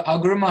 So our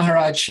Guru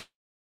Maharaj,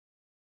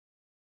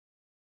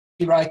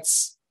 he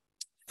writes,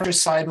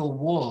 fratricidal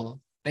war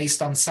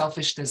based on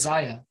selfish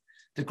desire,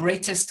 the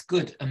greatest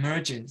good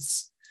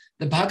emerges.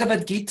 The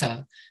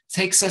Bhagavad-Gita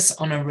takes us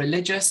on a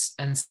religious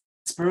and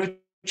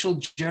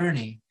spiritual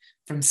journey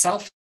from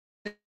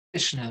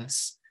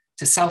selfishness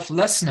to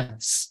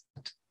selflessness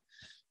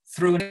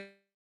through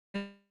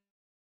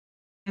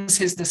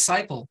his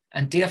disciple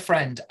and dear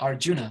friend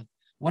Arjuna,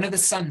 one of the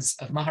sons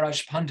of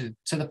Maharaj Pandu,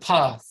 to the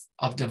path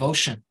of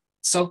devotion.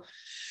 So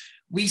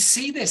we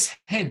see this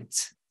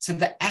hint to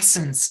the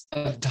essence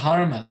of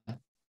dharma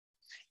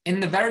in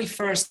the very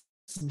first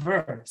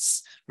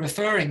verse,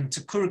 referring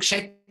to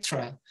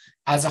Kurukshetra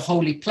as a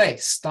holy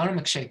place,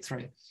 dharma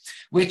kshetra,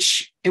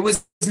 which it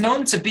was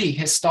known to be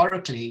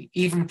historically,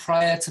 even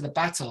prior to the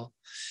battle,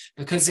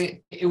 because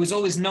it was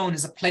always known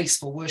as a place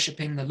for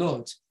worshipping the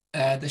Lord.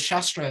 The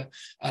Shastra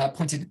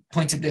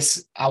pointed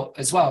this out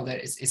as well,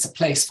 that it's a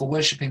place for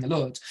worshipping the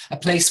Lord, a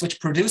place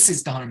which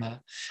produces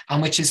dharma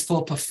and which is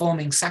for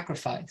performing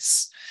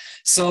sacrifice.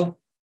 So,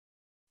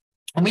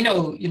 and we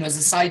know, as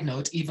a side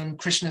note, even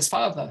Krishna's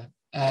father,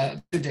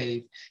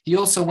 Vasudev, he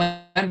also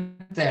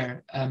went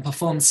there and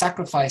performed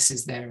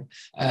sacrifices there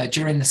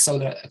during the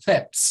solar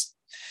eclipse.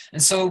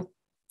 And so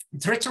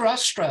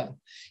Dhritarashtra,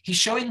 he's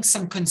showing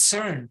some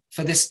concern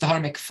for this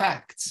dharmic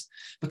fact,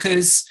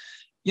 because,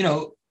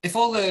 if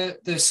all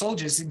the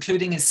soldiers,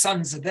 including his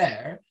sons, are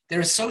there, they're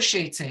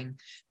associating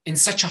in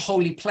such a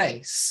holy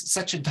place,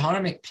 such a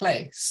dharmic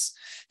place.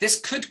 This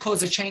could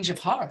cause a change of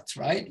heart,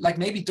 right? Like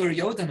maybe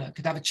Duryodhana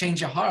could have a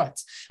change of heart,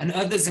 and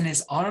others in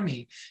his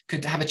army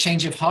could have a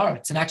change of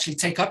heart and actually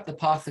take up the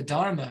path of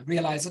dharma,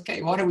 realize,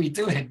 okay, what are we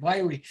doing? Why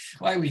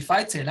are we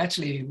fighting?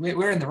 Actually,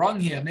 we're in the wrong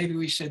here. Maybe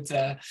we should,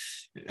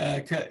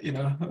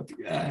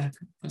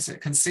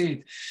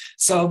 concede.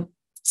 So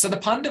the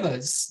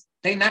Pandavas,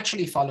 they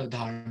naturally follow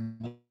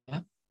dharma.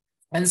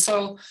 And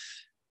so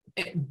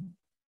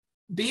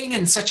being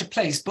in such a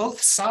place, both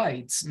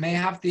sides may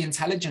have the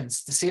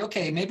intelligence to say,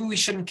 okay, maybe we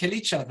shouldn't kill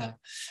each other.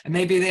 And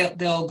maybe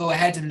they'll go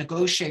ahead and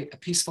negotiate a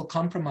peaceful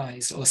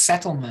compromise or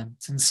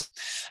settlement. And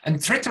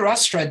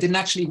Dhritarashtra didn't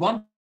actually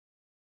want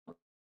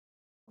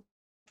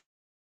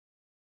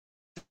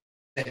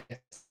this.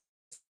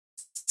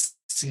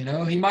 words, you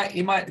know. He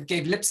might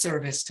give lip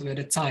service to it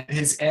at times,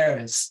 his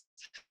heirs.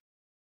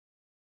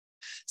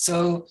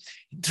 So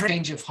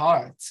change of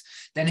heart,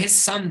 then his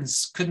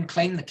sons couldn't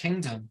claim the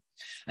kingdom.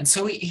 And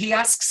so he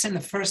asks in the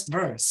first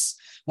verse,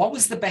 what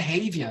was the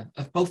behavior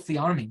of both the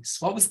armies?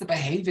 What was the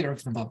behavior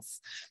of them both?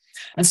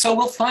 And so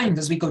we'll find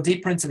as we go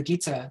deeper into the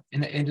Gita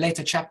in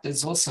later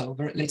chapters also,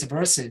 later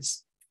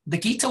verses, the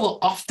Gita will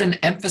often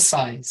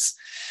emphasize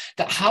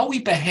that how we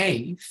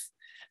behave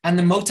and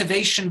the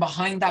motivation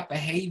behind that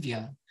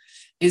behavior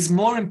is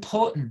more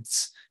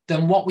important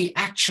than what we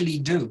actually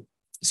do.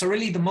 So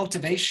really the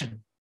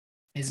motivation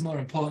is more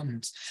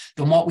important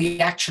than what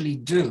we actually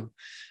do.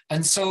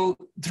 And so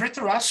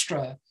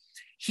Dhritarashtra,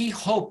 he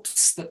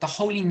hopes that the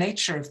holy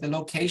nature of the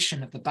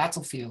location of the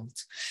battlefield,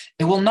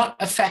 it will not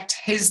affect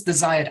his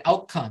desired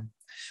outcome,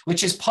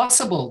 which is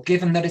possible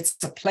given that it's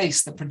a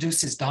place that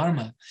produces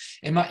dharma.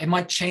 It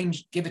might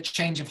give a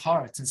change of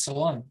heart and so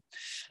on.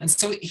 And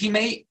so he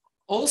may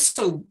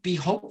also be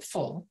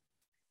hopeful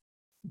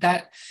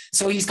that,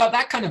 so he's got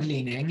that kind of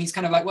leaning. He's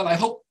kind of like, well, I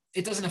hope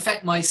it doesn't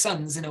affect my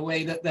sons in a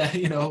way that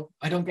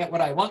I don't get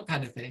what I want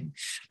kind of thing.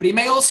 But he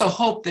may also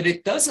hope that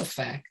it does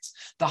affect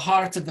the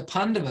heart of the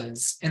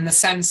Pandavas in the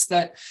sense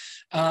that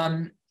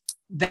them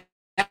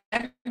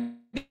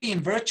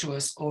being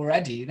virtuous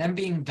already, them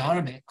being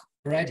dharmic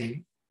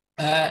already,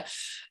 that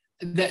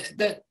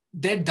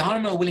their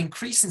dharma will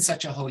increase in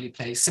such a holy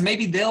place. So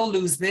maybe they'll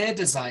lose their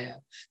desire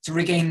to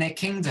regain their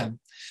kingdom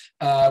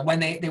when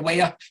they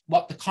weigh up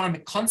what the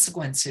karmic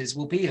consequences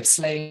will be of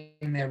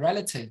slaying their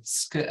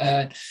relatives.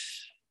 And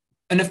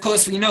of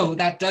course, we know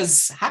that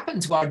does happen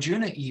to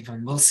Arjuna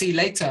even. We'll see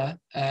later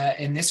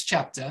in this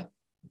chapter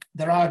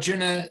that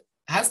Arjuna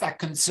has that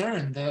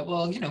concern that,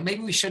 well,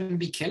 maybe we shouldn't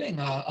be killing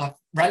our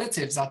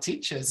relatives, our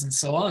teachers, and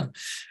so on.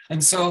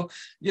 And so,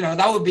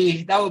 that would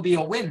be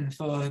a win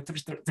for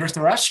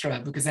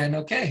Dhritarashtra, because then,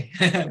 okay,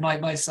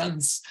 my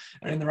sons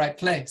are in the right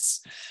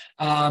place.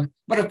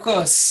 But of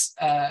course,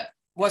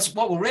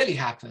 what will really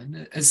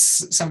happen, as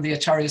some of the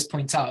acharyas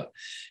point out,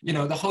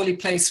 the holy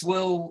place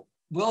will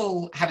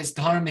have its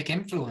dharmic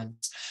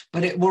influence,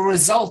 but it will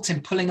result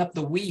in pulling up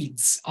the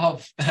weeds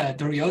of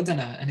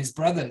Duryodhana and his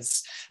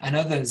brothers and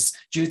others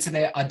due to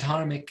their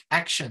adharmic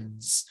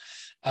actions.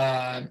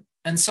 And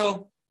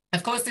so,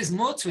 of course, there's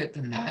more to it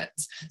than that.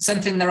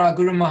 Something that our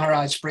Guru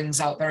Maharaj brings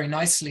out very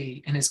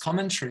nicely in his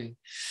commentary,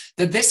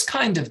 that this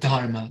kind of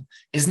dharma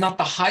is not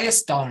the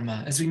highest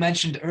dharma, as we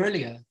mentioned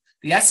earlier.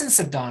 The essence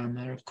of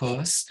dharma, of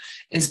course,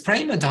 is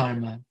prema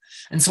dharma.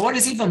 And so what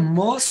is even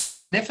more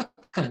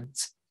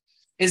significant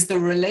is the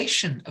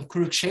relation of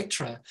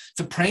Kurukshetra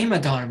to prema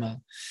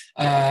dharma.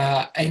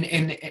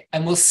 And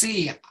we'll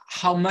see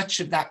how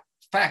much of that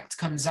fact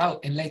comes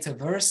out in later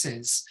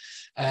verses,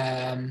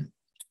 in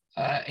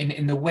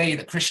the way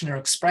that Krishna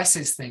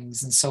expresses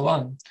things and so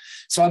on.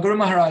 So our Guru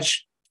Maharaj,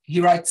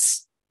 he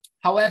writes,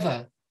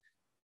 however,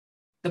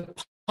 the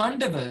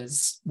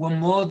Pandavas were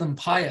more than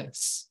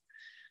pious.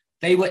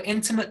 They were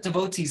intimate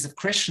devotees of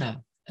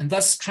Krishna and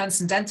thus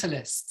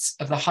transcendentalists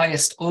of the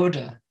highest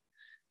order.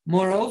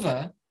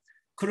 Moreover,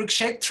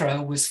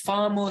 Kurukshetra was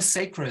far more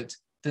sacred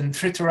than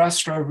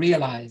Dhritarashtra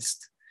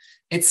realized.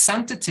 Its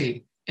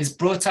sanctity is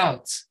brought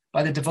out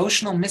by the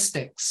devotional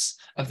mystics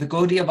of the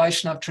Gaudiya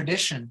Vaishnava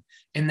tradition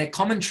in their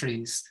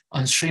commentaries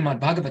on Srimad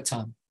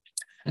Bhagavatam.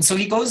 And so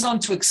he goes on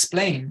to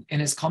explain in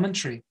his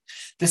commentary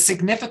the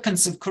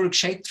significance of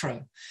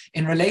Kurukshetra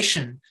in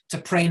relation to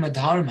prema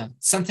dharma,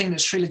 something that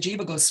Srila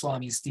Jiva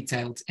Goswami has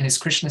detailed in his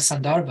Krishna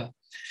Sandarbha.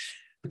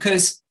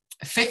 Because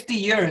 50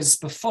 years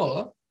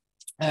before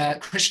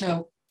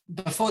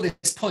before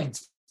this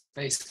point,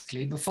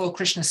 basically, before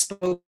Krishna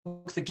spoke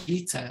the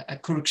Gita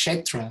at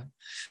Kurukshetra,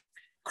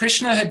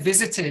 Krishna had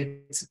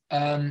visited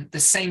the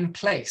same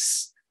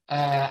place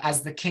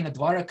as the king of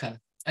Dwaraka.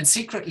 And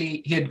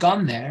secretly, he had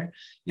gone there,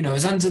 it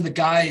was under the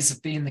guise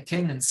of being the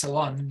king and so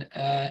on.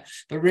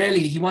 But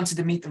really, he wanted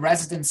to meet the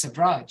residents of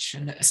Raj,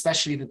 and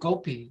especially the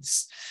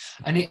gopis.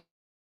 And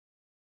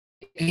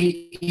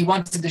he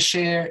wanted to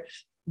share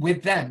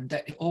with them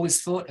that he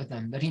always thought of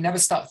them, that he never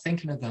stopped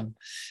thinking of them.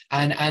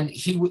 And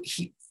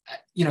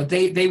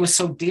they were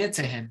so dear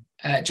to him,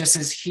 just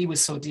as he was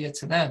so dear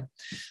to them.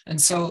 And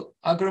so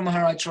our Guru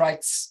Maharaj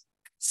writes,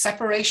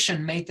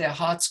 separation made their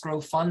hearts grow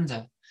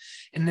fonder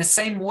in the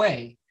same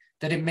way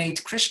that it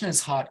made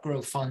Krishna's heart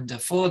grow fonder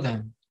for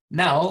them.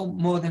 Now,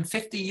 more than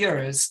 50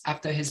 years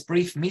after his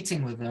brief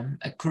meeting with them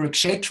at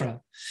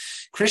Kurukshetra,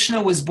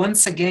 Krishna was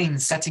once again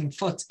setting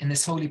foot in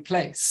this holy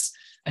place,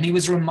 and he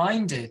was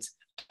reminded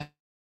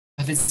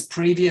of his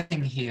previous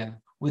thing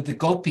here with the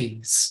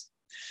gopis.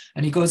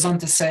 And he goes on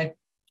to say,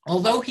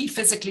 although he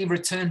physically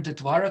returned to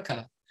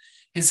Dwaraka,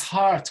 his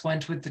heart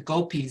went with the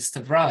gopis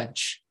to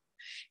Vraj.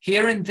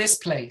 Here in this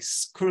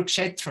place,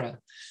 Kurukshetra,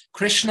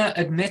 Krishna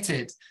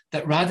admitted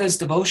that Radha's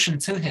devotion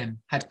to him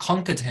had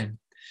conquered him.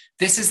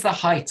 This is the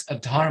height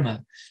of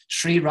dharma,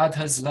 Sri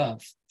Radha's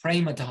love,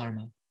 prema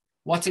dharma.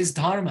 What is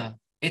dharma?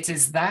 It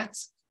is that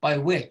by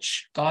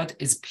which God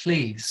is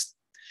pleased.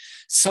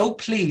 So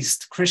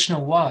pleased Krishna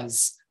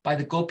was by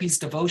the gopis'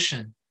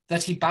 devotion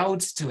that he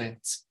bowed to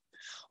it.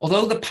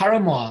 Although the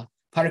paramour,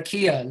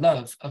 parakiya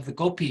love of the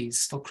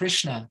gopis for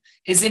Krishna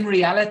is in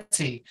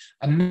reality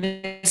a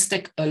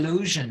mystic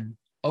illusion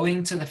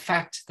owing to the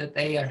fact that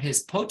they are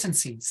his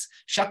potencies,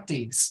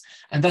 shaktis,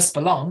 and thus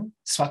belong,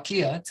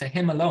 swakiya, to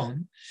him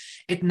alone,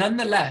 it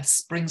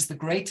nonetheless brings the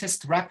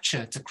greatest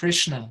rapture to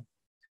Krishna.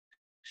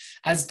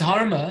 As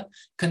dharma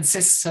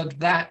consists of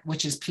that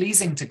which is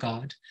pleasing to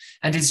God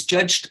and is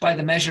judged by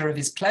the measure of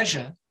his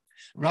pleasure,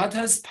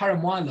 Radha's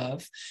paramour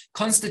love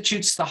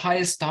constitutes the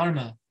highest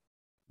dharma.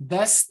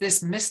 Thus,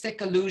 this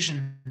mystic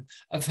illusion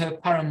of her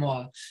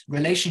paramour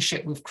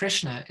relationship with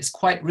Krishna is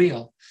quite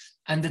real,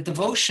 and the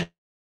devotion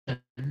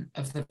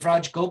of the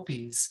Vraj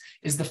gopis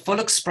is the full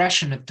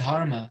expression of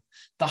dharma,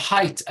 the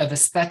height of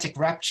aesthetic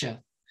rapture.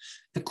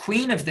 The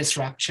queen of this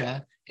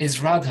rapture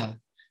is Radha,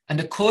 and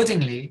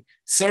accordingly,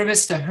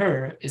 service to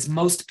her is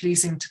most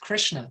pleasing to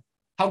Krishna.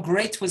 How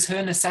great was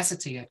her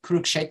necessity at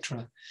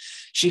Kurukshetra.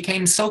 She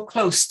came so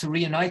close to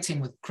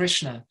reuniting with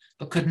Krishna,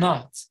 but could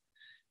not.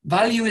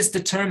 Value is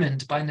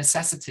determined by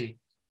necessity.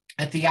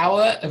 At the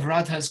hour of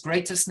Radha's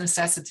greatest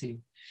necessity,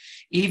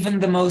 even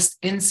the most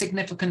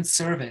insignificant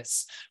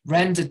service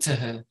rendered to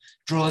her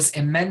draws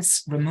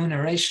immense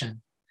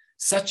remuneration.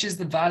 Such is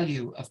the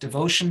value of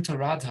devotion to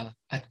Radha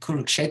at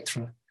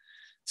Kurukshetra.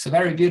 It's a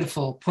very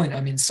beautiful point.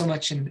 I mean, so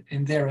much in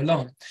there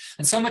alone.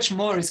 And so much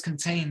more is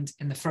contained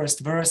in the first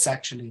verse,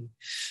 actually.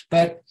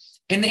 But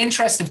in the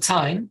interest of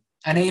time,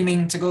 and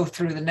aiming to go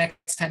through the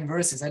next 10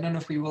 verses, I don't know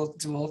if we will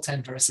do all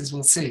 10 verses,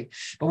 we'll see.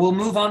 But we'll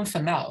move on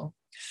for now.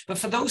 But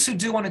for those who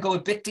do want to go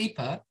a bit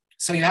deeper,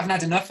 so you haven't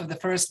had enough of the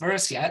first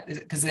verse yet,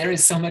 because there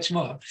is so much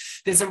more,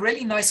 there's a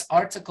really nice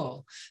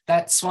article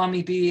that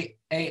Swami B.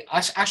 A.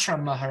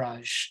 Ashram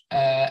Maharaj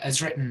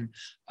has written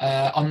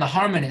on the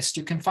Harmonist.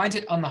 You can find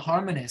it on the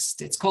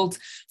Harmonist. It's called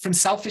From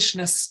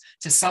Selfishness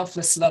to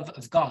Selfless Love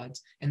of God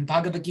in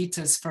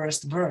Bhagavad-Gita's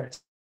first verse.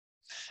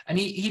 And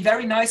he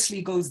very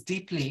nicely goes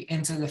deeply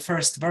into the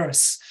first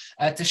verse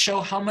to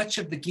show how much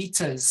of the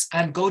Gitas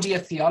and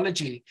Gaudiya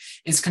theology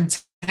is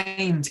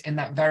contained in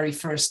that very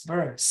first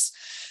verse.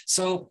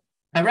 So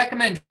I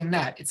recommend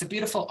that. It's a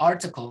beautiful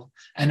article.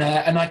 And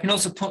I can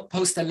also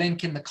post a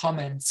link in the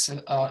comments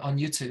on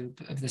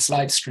YouTube of this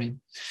live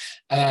stream.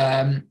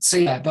 So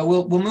yeah, but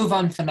we'll move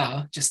on for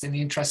now, just in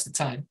the interest of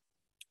time.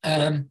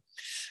 And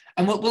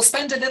we'll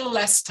spend a little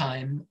less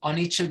time on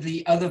each of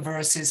the other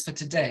verses for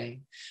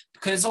today,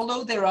 because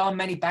although there are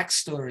many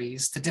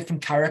backstories to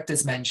different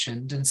characters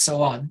mentioned and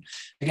so on,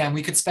 again,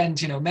 we could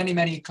spend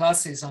many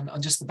classes on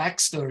just the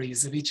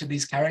backstories of each of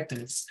these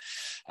characters.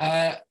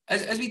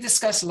 As we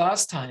discussed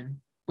last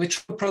time,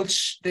 which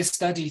approach this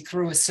study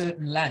through a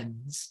certain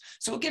lens.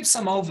 So we'll give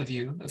some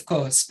overview, of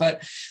course,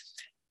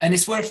 and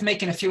it's worth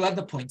making a few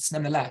other points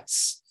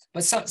nonetheless.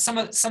 But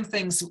some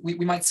things we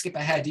might skip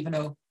ahead, even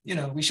though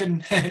we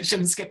shouldn't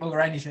skip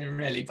over anything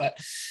really. But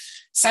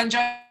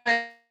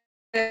Sanjaya,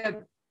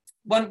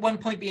 one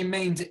point being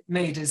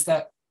made is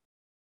that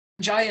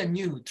Sanjaya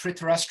knew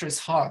Dhritarashtra's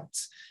heart.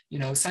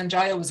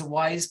 Sanjaya was a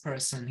wise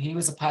person. He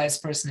was a pious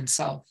person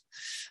himself.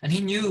 And he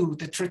knew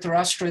that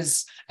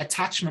Dhritarashtra's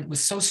attachment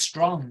was so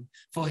strong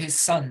for his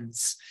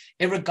sons,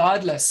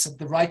 irregardless of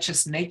the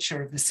righteous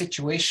nature of the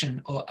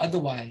situation or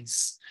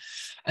otherwise.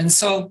 And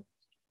so,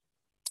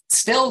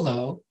 still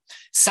though,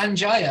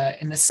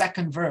 Sanjaya in the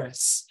second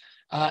verse,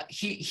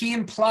 he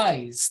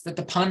implies that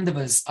the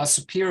Pandavas are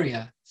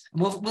superior.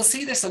 And we'll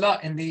see this a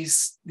lot in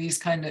these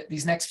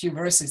next few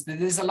verses.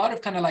 There's a lot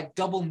of kind of like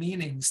double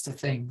meanings to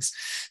things.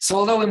 So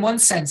although in one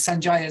sense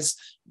Sanjaya's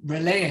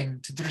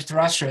relaying to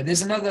Dhritarashtra,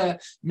 there's another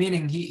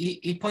meaning.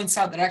 He points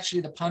out that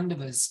actually the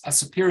Pandavas are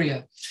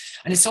superior.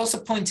 And it's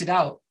also pointed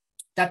out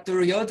that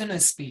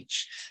Duryodhana's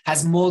speech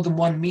has more than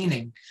one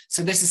meaning.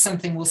 So this is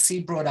something we'll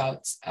see brought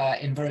out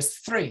in verse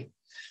 3.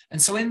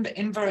 And so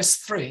in verse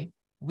 3,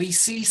 we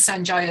see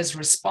Sanjaya's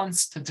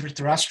response to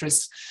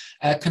Dhritarashtra's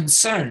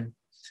concern.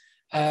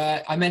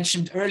 I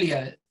mentioned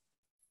earlier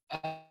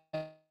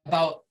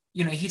about,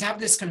 he'd have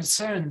this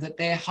concern that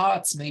their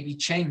hearts may be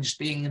changed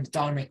being in the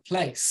dharmic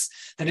place,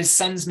 that his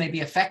sons may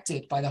be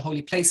affected by the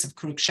holy place of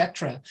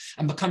Kurukshetra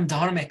and become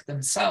dharmic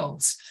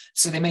themselves,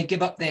 so they may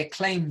give up their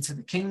claim to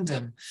the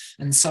kingdom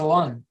and so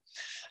on.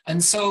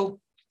 And so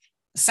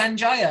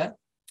Sanjaya,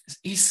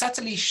 he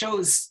subtly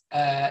shows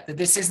that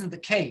this isn't the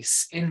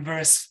case in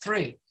verse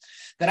 3,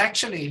 that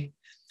actually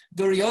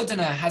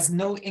Duryodhana has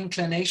no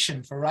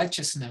inclination for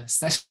righteousness.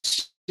 That's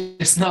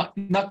just not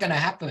going to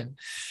happen.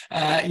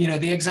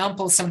 The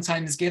example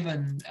sometimes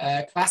given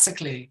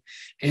classically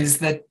is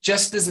that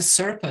just as a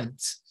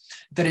serpent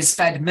that is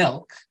fed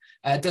milk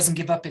doesn't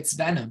give up its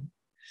venom,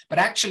 but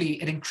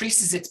actually it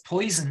increases its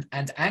poison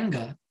and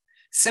anger,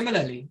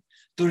 similarly,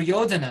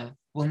 Duryodhana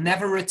will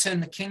never return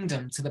the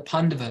kingdom to the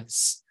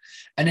Pandavas.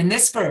 And in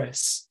this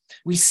verse,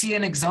 we see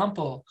an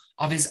example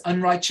of his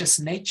unrighteous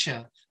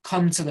nature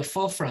come to the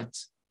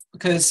forefront.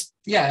 Because,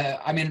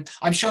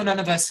 I'm sure none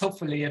of us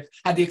hopefully have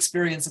had the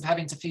experience of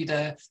having to feed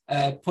a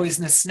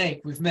poisonous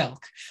snake with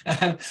milk.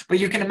 But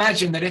you can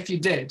imagine that if you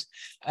did,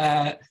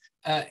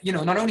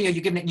 not only are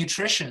you giving it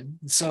nutrition,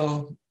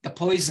 so the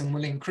poison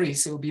will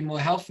increase, it will be more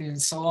healthy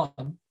and so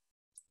on,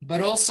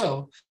 but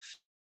also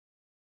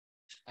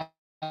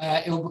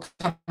it will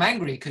become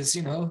angry because,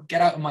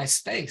 get out of my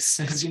space,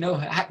 as it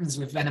happens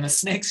with venomous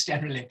snakes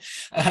generally.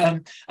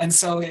 And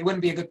so it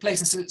wouldn't be a good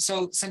place. And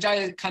so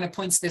Sanjaya kind of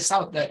points this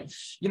out that,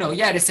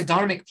 it's a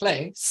dharmic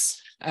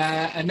place.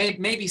 And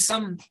maybe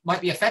some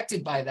might be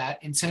affected by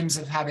that in terms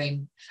of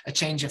having a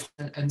change of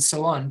and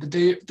so on. But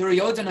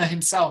Duryodhana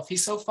himself,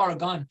 he's so far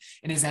gone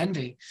in his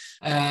envy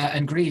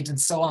and greed and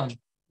so on,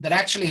 that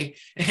actually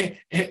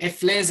it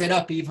flares it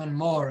up even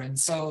more. And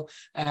so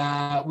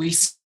we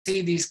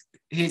see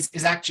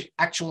his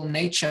actual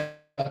nature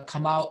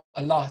come out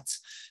a lot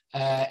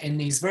in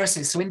these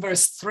verses. So in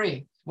verse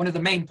 3, one of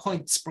the main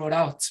points brought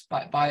out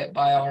by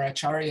our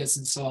acharyas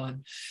and so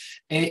on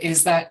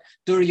is that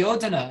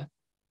Duryodhana,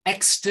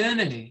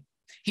 externally,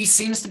 he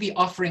seems to be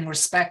offering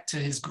respect to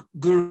his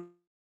guru.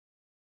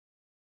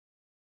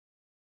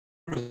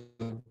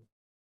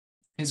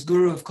 His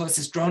guru, of course,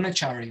 is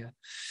Dronacharya.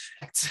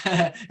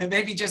 And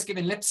maybe just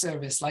giving lip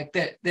service like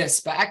this,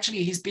 but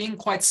actually he's being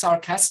quite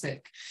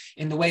sarcastic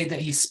in the way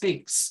that he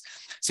speaks.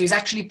 So he's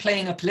actually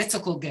playing a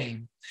political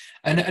game.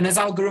 And as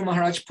our Guru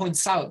Maharaj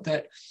points out,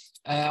 that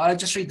I'll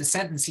just read the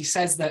sentence. He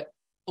says that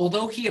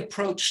although he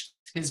approached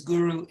his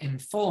guru in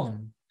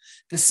form,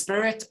 the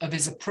spirit of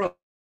his approach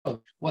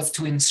was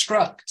to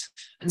instruct.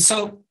 And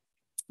so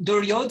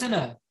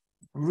Duryodhana,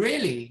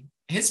 really,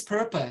 his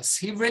purpose,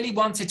 he really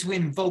wanted to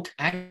invoke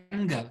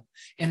anger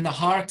in the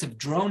heart of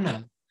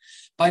Drona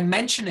by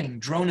mentioning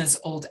Drona's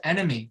old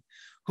enemy,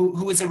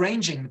 who was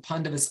arranging the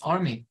Pandavas'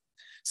 army.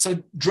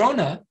 So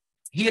Drona,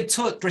 he had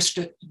taught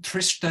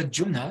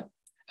Drishtadyumna,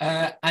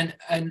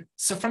 and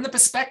so from the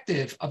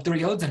perspective of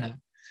Duryodhana,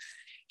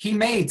 he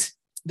made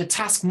the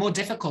task more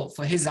difficult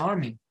for his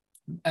army.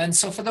 And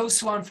so for those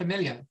who aren't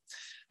familiar,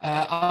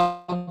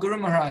 our Guru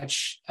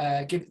Maharaj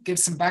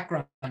gives some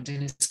background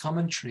in his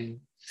commentary.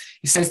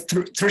 He says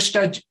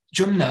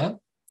Drishtadyumna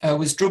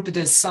was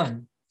Drupada's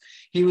son.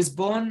 He was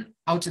born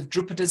out of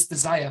Drupada's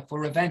desire for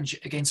revenge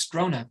against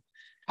Drona.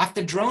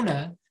 After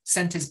Drona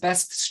sent his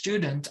best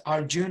student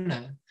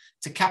Arjuna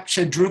to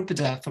capture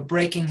Drupada for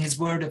breaking his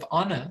word of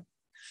honor,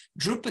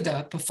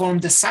 Drupada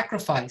performed a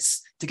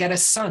sacrifice to get a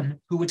son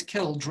who would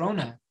kill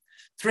Drona.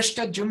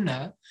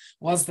 Drishtadyumna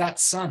was that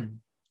son.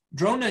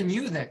 Drona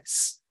knew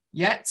this,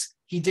 yet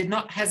he did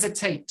not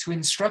hesitate to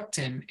instruct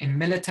him in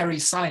military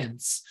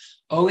science,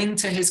 owing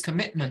to his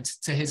commitment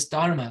to his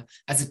dharma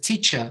as a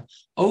teacher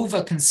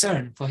over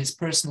concern for his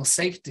personal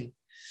safety.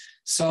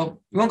 So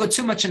we won't go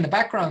too much in the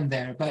background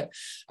there, but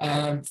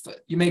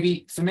you may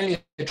be familiar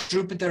with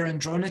Drupada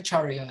and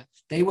Dronacharya.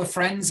 They were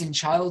friends in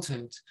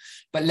childhood,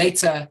 but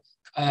later,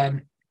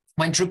 when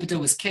Drupada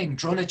was king,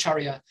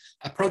 Dronacharya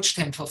approached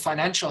him for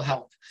financial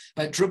help,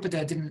 but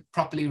Drupada didn't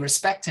properly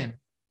respect him.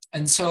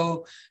 And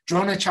so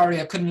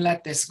Dronacharya couldn't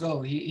let this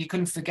go. He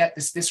couldn't forget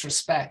this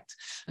disrespect.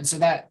 And so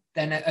that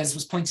then, as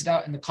was pointed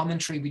out in the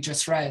commentary we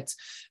just read,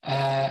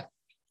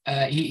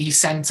 he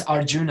sent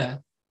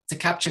Arjuna to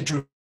capture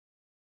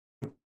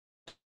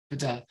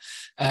Drupada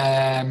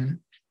and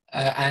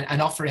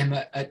offer him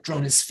at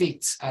Drona's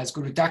feet as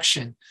Guru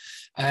Dakshin.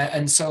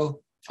 And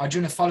so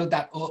Arjuna followed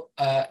that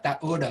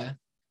order,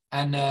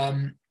 and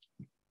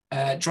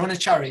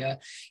Dronacharya,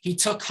 he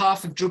took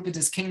half of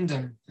Drupada's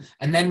kingdom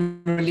and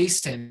then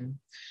released him.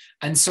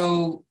 And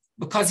so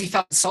because he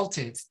felt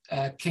insulted,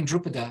 King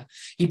Drupada,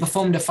 he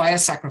performed a fire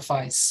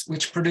sacrifice,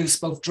 which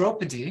produced both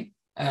Draupadi,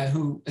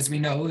 who, as we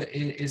know,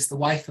 is the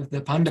wife of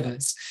the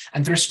Pandavas,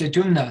 and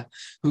Drishtadyumna,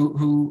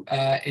 who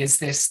is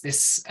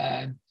this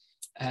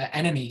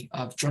enemy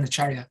of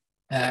Dronacharya.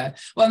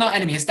 Well, not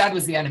enemy, his dad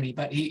was the enemy,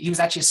 but he was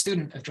actually a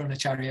student of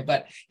Dronacharya,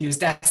 but he was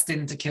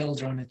destined to kill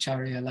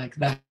Dronacharya like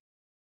that.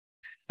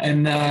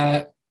 And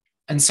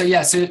so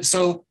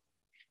Srila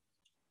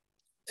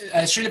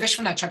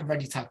Vishwanath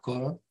Chakravarti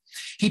Thakur,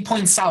 he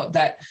points out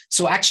that,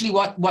 so actually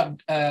what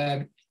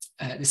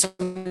this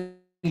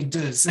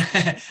does,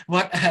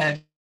 what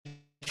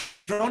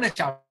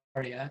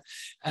Dronacharya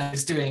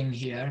is doing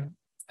here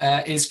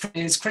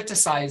is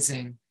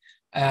criticizing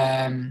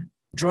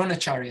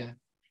Dronacharya.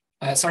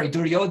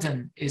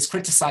 Duryodhana is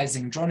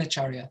criticizing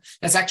Dronacharya.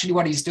 That's actually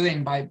what he's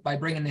doing by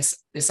bringing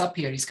this up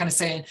here. He's kind of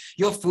saying,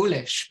 you're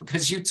foolish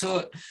because you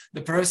taught the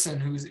person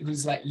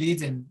who's like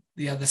leading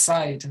the other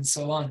side and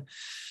so on.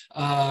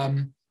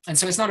 And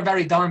so it's not a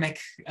very dharmic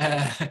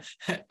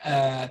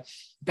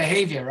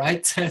behavior,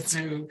 right?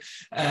 to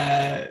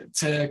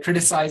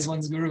criticize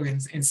one's guru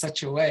in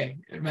such a way.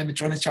 Remember,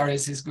 Dronacharya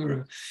is his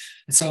guru.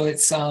 So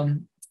it's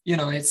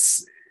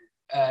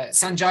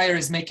Sanjaya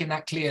is making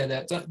that clear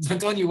that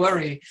don't you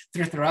worry,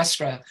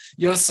 Dhritarashtra,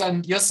 your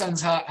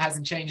son's heart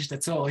hasn't changed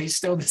at all. He's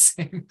still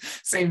the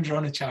same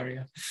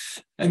Dronacharya.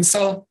 And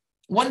so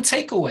one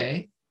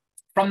takeaway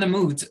from the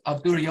mood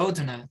of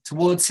Duryodhana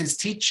towards his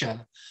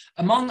teacher,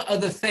 among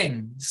other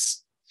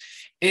things,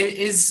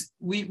 is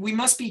we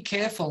must be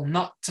careful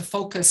not to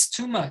focus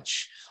too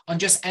much on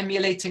just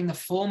emulating the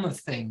form of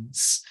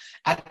things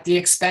at the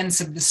expense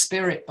of the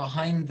spirit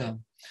behind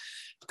them.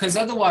 because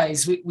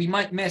otherwise we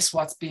might miss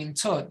what's being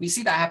taught. We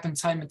see that happen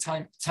time and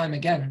time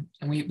again,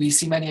 and we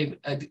see many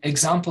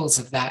examples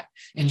of that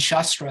in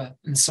Shastra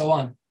and so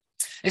on.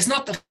 It's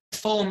not the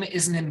form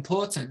isn't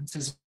important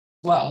as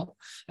well,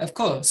 of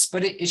course,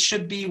 but it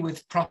should be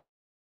with proper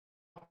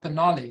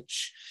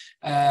knowledge.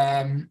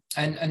 And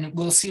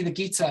we'll see the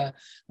Gita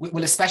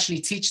will especially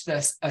teach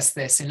us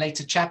this in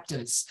later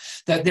chapters,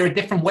 that there are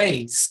different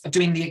ways of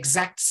doing the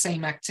exact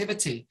same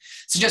activity.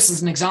 So just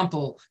as an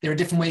example, there are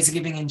different ways of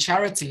giving in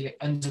charity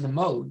under the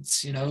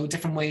modes,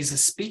 different ways of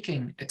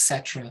speaking,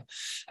 etc.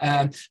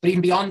 But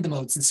even beyond the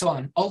modes and so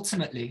on,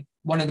 ultimately,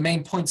 one of the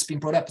main points being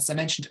brought up, as I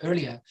mentioned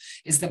earlier,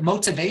 is that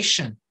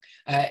motivation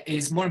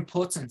is more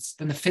important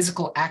than the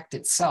physical act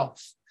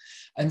itself.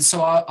 And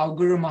so our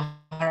Guru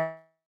Maharaj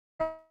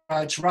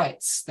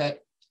writes that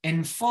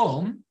in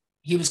form,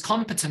 he was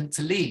competent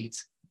to lead.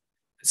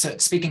 So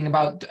speaking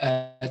about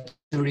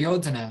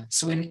Duryodhana,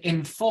 so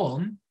in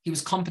form, he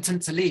was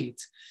competent to lead,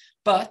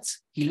 but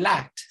he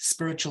lacked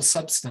spiritual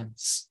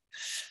substance.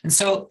 And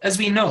so, as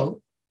we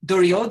know,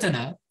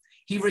 Duryodhana,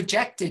 he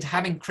rejected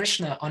having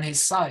Krishna on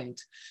his side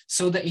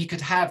so that he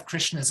could have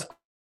Krishna's.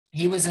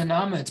 He was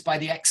enamored by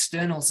the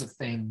externals of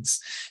things.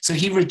 So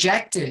he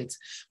rejected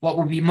what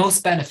would be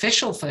most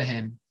beneficial for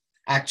him,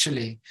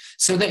 actually,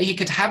 so that he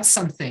could have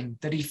something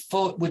that he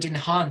thought would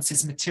enhance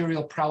his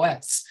material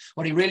prowess.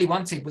 What he really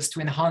wanted was to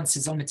enhance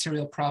his own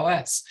material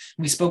prowess.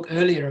 And we spoke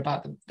earlier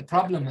about the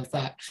problem of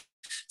that.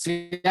 So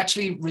he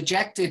actually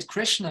rejected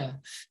Krishna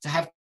to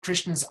have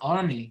Krishna's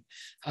army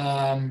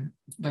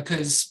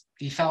because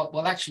he felt,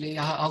 well, actually,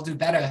 I'll do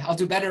better. I'll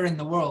do better in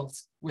the world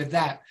with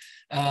that.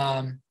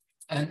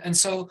 And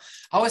so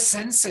our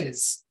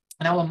senses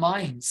and our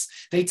minds,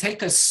 they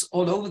take us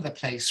all over the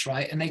place,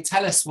 right? And they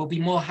tell us we'll be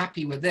more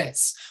happy with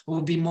this, or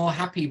we'll be more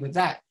happy with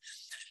that.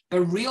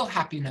 But real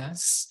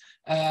happiness,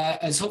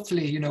 as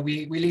hopefully,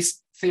 we at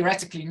least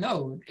theoretically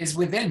know, is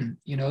within,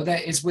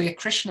 that is where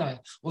Krishna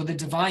or the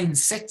divine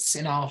sits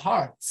in our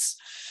hearts.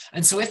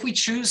 And so if we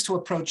choose to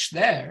approach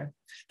there,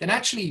 then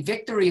actually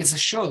victory is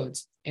assured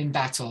in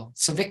battle.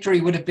 So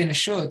victory would have been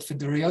assured for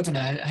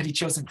Duryodhana had he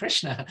chosen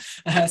Krishna.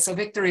 So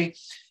victory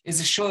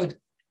is assured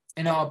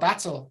in our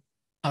battle,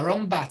 our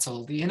own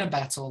battle, the inner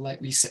battle, like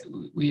we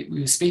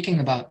were speaking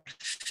about,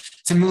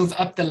 to move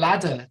up the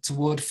ladder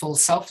toward full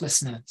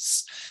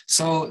selflessness.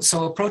 So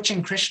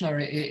approaching Krishna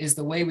is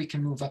the way we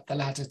can move up the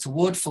ladder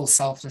toward full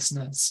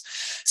selflessness.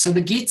 So the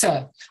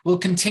Gita will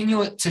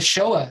continue to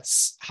show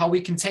us how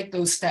we can take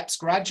those steps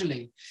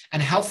gradually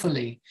and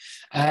healthily.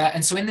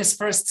 And so in this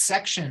first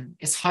section,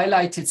 it's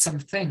highlighted some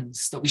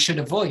things that we should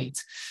avoid,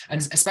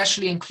 and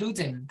especially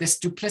including this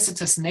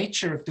duplicitous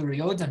nature of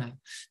Duryodhana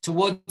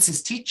towards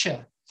his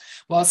teacher.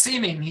 While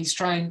seeming he's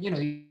trying,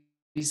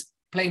 he's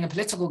playing a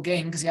political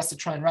game because he has to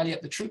try and rally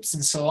up the troops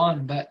and so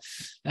on. But,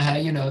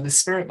 the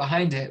spirit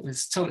behind it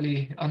was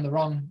totally on the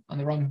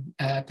wrong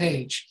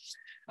page.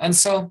 And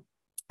so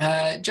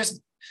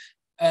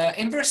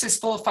in verses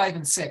 4, 5,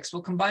 and 6,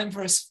 we'll combine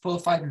verse 4,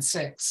 5, and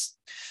 6.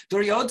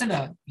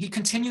 Duryodhana, he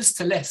continues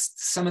to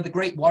list some of the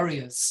great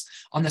warriors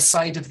on the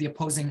side of the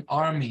opposing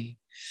army.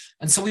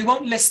 And so we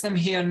won't list them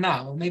here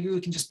now. Maybe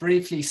we can just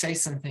briefly say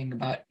something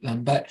about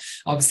them. But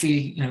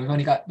obviously, we've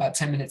only got about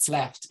 10 minutes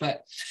left.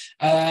 But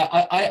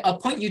I'll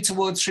point you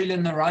towards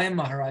Srila Narayan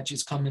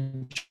Maharaj's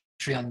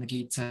commentary on the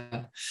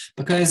Gita,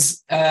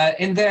 because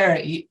in there,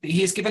 he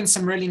has given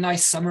some really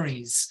nice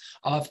summaries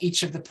of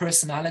each of the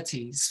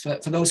personalities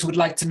for those who would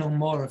like to know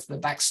more of the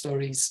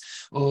backstories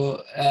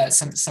or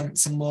some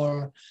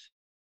more.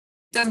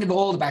 Doesn't give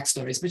all the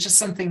backstories, but just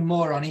something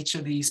more on each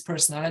of these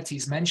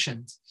personalities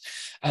mentioned.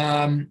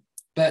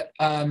 But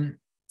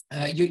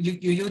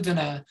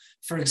Yudhana,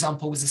 for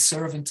example, was a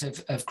servant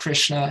of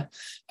Krishna.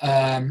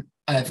 I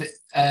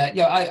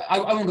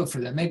won't go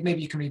through that.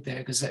 Maybe you can read there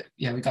because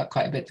we got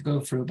quite a bit to go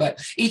through.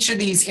 But each of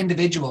these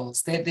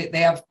individuals, they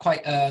have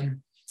quite a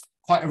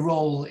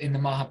role in the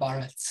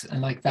Mahabharata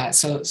and like that.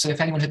 So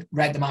if anyone had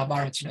read the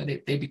Mahabharata,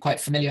 they'd be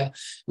quite familiar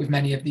with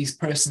many of these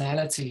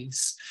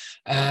personalities.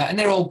 And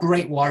they're all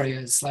great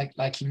warriors,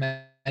 like he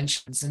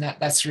mentions, and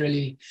that's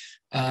really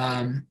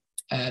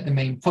the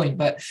main point.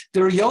 But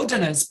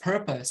Duryodhana's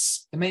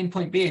purpose, the main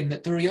point being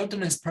that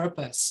Duryodhana's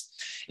purpose,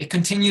 it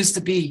continues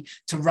to be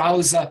to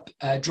rouse up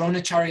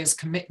Dronacharya's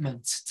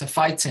commitment to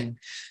fighting.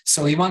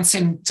 So he wants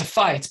him to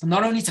fight, but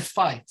not only to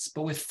fight,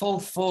 but with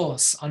full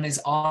force on his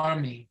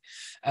army,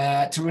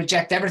 to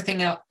reject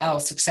everything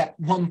else except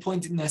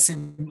one-pointedness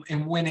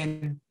in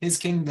winning his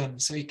kingdom,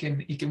 so he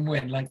can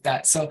win like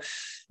that. So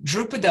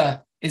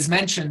Drupada is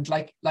mentioned,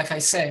 like I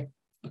say,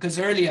 because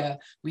earlier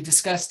we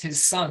discussed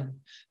his son,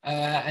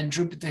 and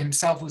Drupada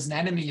himself was an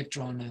enemy of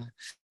Drona.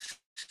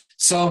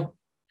 So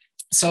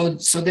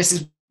this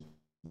is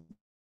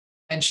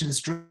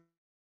mentions Drupada.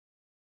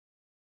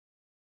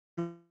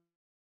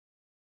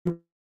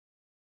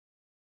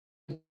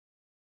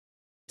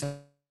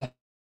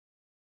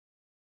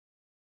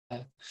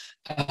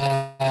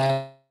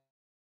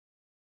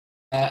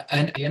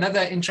 And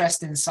another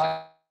interesting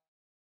side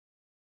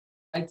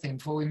thing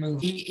before we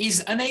move, he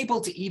is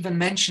unable to even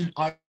mention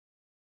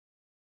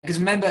because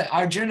remember,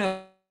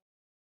 Arjuna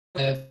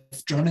of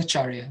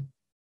Dronacharya,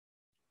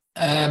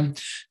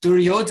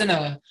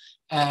 Duryodhana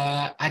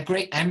had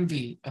great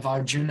envy of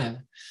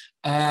Arjuna.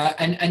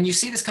 And you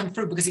see this come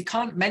through because he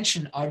can't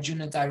mention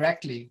Arjuna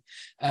directly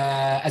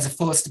as a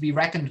force to be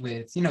reckoned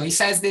with. You know, he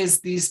says there's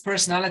these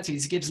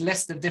personalities, he gives a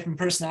list of different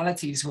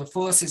personalities who are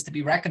forces to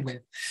be reckoned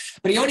with,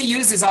 but he only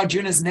uses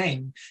Arjuna's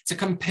name to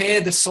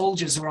compare the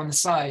soldiers who are on the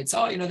sides.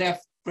 Oh, you know, they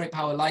have great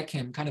power like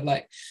him, kind of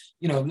like,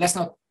 you know, let's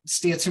not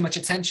steer too much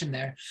attention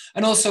there.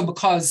 And also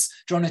because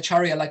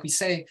Dronacharya, like we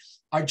say,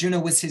 Arjuna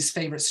was his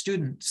favorite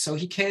student, so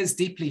he cares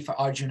deeply for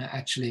Arjuna,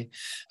 actually.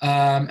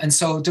 And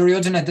so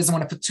Duryodhana doesn't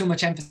want to put too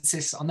much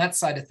emphasis on that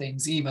side of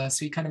things either.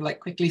 So he kind of like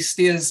quickly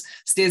steers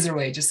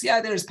away. Just, yeah,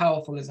 they're as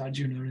powerful as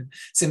Arjuna, and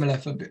similar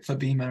for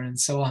Bhima and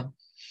so on.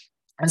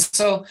 And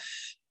so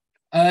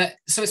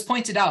it's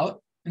pointed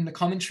out in the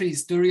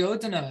commentaries,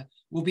 Duryodhana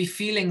will be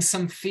feeling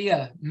some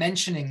fear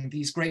mentioning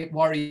these great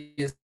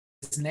warriors'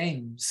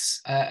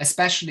 names,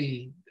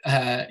 especially,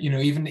 you know,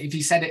 even if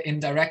he said it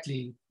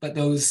indirectly, but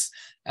those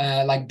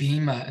like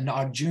Bhima and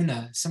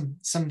Arjuna,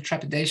 some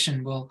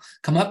trepidation will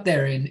come up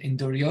there in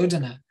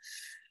Duryodhana.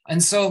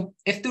 And so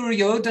if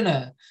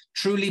Duryodhana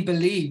truly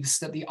believes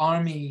that the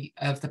army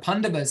of the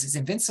Pandavas is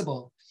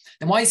invincible,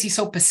 then why is he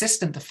so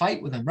persistent to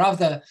fight with them?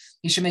 Rather,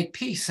 he should make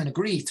peace and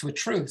agree to a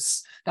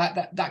truce.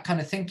 That kind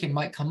of thinking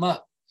might come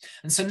up.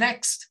 And so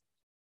next,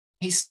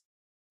 he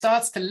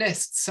starts to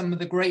list some of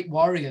the great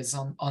warriors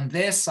on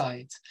their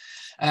side.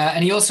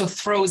 And he also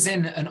throws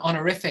in an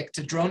honorific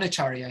to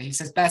Dronacharya. He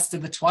says, best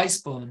of the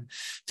twice born,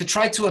 to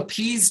try to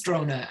appease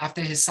Drona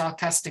after his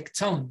sarcastic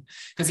tone,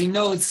 because he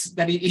knows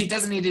that he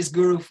doesn't need his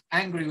guru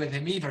angry with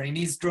him either. He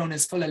needs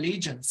Drona's full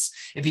allegiance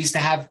if he's to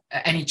have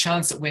any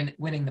chance at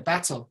winning the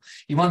battle.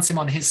 He wants him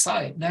on his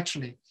side,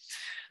 naturally.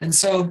 And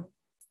so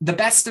the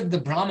best of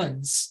the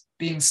Brahmins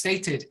being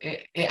stated,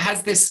 it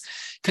has this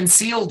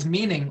concealed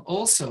meaning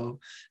also.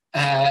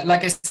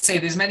 Like I say,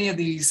 there's many of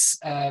these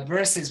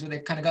verses where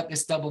they've kind of got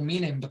this double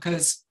meaning,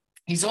 because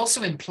he's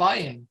also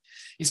implying,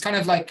 he's kind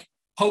of like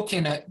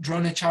poking at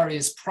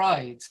Dronacharya's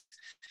pride,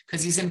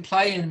 because he's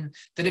implying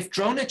that if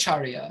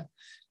Dronacharya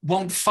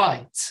won't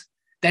fight,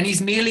 then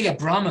he's merely a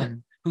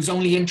Brahmin who's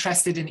only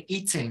interested in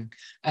eating.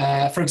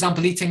 For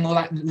example, eating all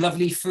that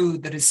lovely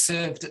food that is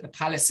served at the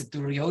palace of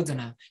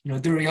Duryodhana. You know,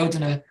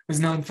 Duryodhana was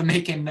known for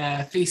making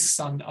feasts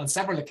on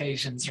several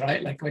occasions,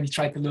 right? Like when he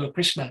tried to lure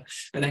Krishna,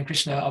 but then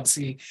Krishna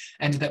obviously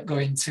ended up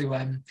going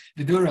to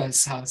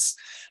Vidura's house.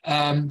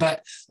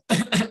 But,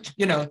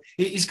 you know,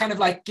 he's kind of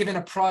like giving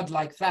a prod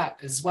like that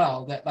as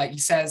well, that like he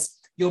says,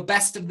 you're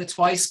best of the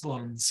twice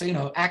born. So, you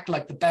know, act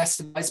like the best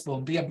of the twice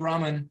born, be a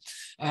Brahmin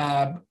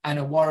and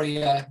a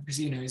warrior, because,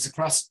 you know, he's a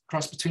cross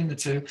between the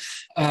two,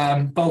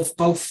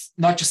 both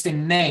not just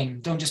in name.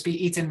 Don't just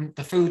be eating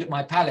the food at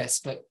my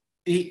palace, but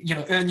eat, you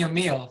know, earn your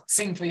meal,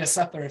 sing for your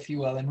supper, if you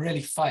will, and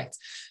really fight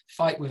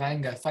with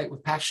anger, fight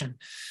with passion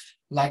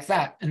like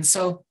that. And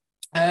so,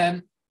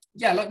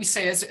 yeah, like we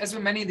say, as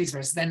with many of these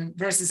verses, then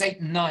verses 8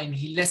 and 9,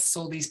 he lists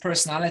all these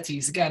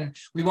personalities. Again,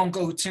 we won't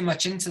go too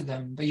much into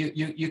them, but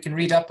you can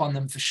read up on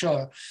them for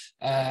sure,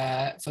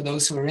 for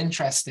those who are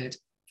interested.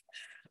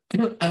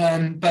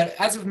 But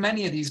as with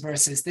many of these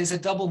verses, there's a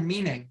double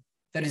meaning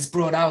that is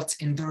brought out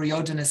in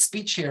Duryodhana's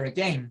speech here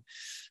again.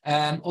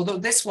 Although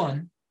this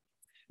one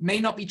may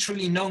not be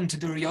truly known to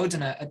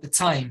Duryodhana at the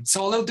time.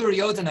 So although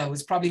Duryodhana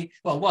was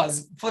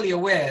was fully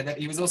aware that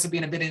he was also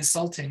being a bit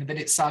insulting, a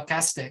bit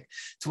sarcastic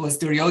towards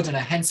Duryodhana,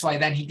 hence why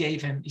then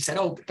he said,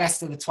 oh,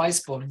 best of the twice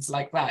borns,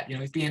 like that. You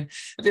know, he's being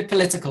a bit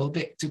political, a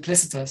bit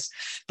duplicitous.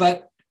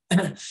 But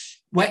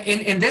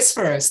in this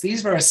verse,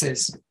 these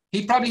verses,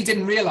 he probably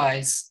didn't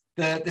realize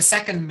the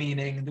second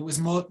meaning, there was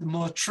the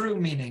more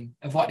true meaning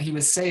of what he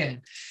was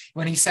saying,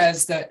 when he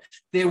says that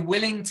they're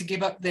willing to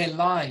give up their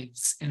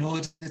lives in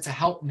order to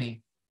help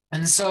me.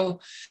 And so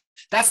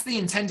that's the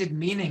intended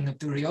meaning of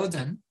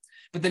Duryodhana,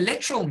 but the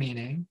literal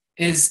meaning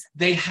is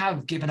they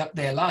have given up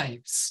their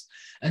lives.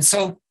 And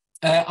so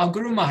our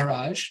Guru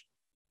Maharaj,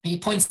 he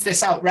points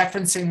this out,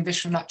 referencing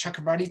Vishwanath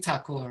Chakravarti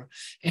Thakur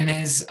in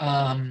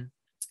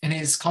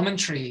his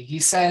commentary. He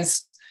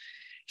says,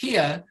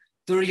 here,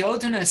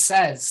 Duryodhana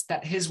says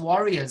that his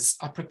warriors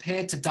are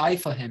prepared to die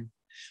for him.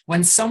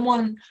 When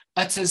someone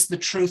utters the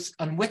truth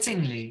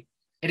unwittingly,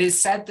 it is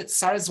said that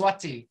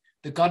Saraswati,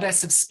 the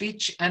goddess of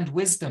speech and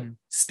wisdom,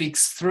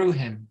 speaks through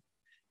him.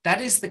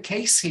 That is the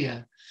case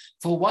here,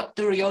 for what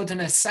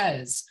Duryodhana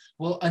says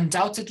will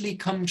undoubtedly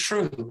come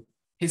true.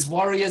 His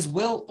warriors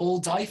will all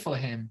die for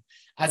him,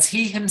 as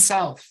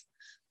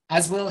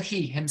will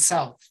he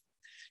himself.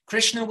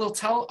 Krishna will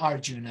tell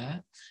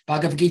Arjuna,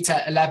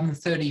 Bhagavad-Gita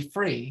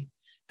 11:33,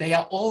 they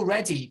are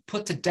already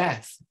put to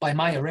death by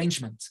my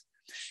arrangement,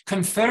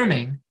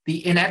 confirming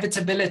the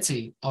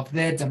inevitability of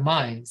their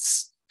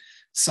demise.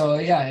 So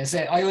yeah,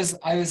 I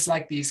always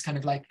like these kind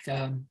of like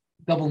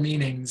double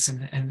meanings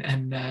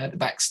and the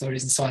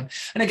backstories and so on.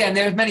 And again,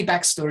 there are many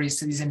backstories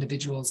to these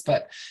individuals,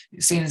 but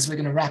seeing as we're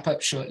going to wrap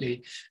up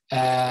shortly,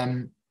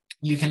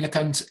 you can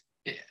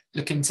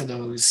look into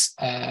those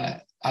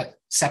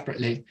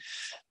separately.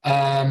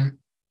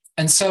 And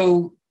And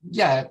so,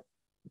 yeah,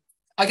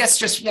 I guess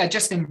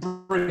just in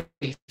brief,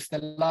 the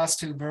last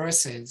two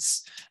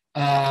verses,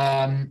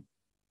 I'd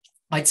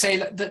say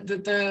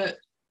that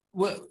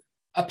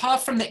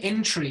apart from the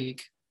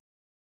intrigue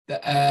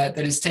that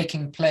is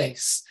taking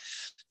place,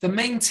 the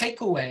main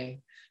takeaway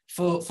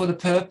for the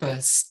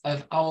purpose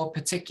of our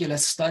particular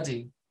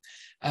study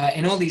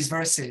in all these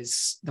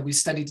verses that we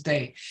studied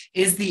today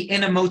is the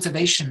inner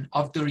motivation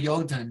of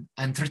Duryodhana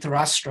and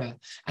Dhritarashtra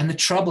and the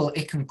trouble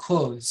it can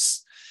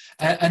cause.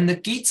 And the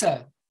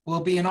Gita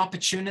will be an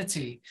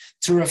opportunity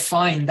to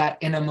refine that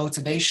inner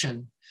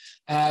motivation.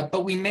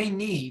 But we may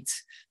need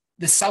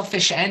the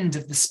selfish end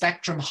of the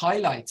spectrum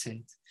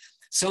highlighted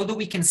so that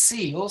we can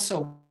see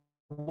also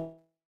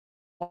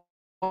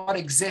what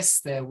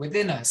exists there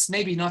within us,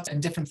 maybe not in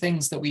different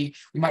things that we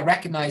might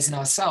recognize in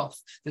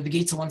ourselves that the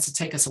Gita wants to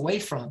take us away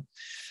from.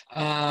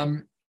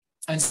 And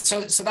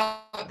so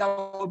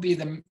that would be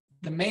the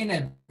main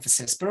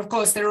emphasis. But of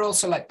course, there are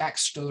also like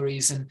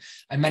backstories and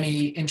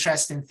many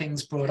interesting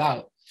things brought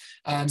out.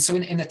 So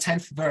in the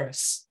 10th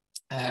verse,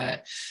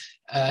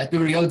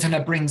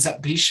 Duryodhana brings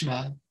up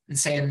Bhishma and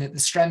saying that the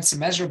strengths are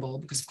measurable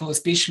because, of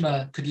course,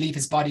 Bhishma could leave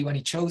his body when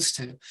he chose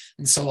to,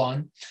 and so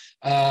on.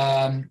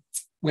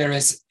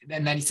 Whereas,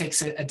 and then he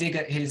takes a dig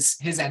at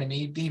his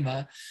enemy,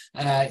 Bhima,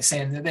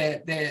 saying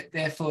that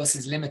their force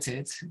is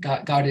limited,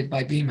 guarded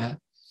by Bhima.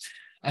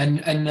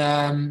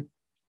 And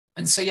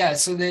so, yeah,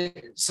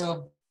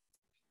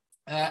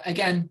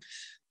 again,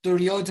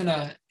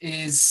 Duryodhana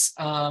is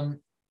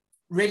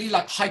really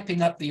like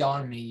hyping up the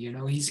army, you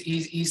know.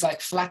 He's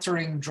like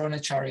flattering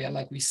Dronacharya,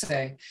 like we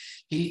say.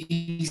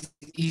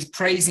 He's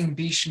praising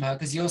Bhishma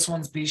because he also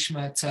wants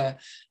Bhishma to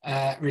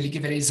really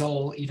give it his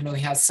all, even though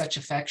he has such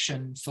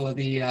affection for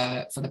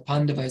the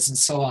Pandavas and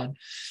so on.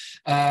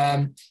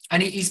 And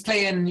he's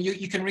playing,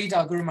 you can read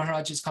our Guru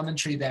Maharaj's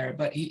commentary there,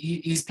 but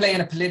he's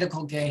playing a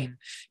political game,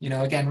 you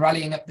know, again,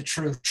 rallying up the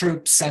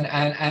troops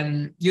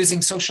and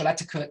using social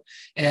etiquette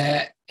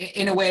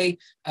in a way,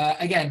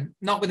 again,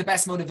 not with the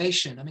best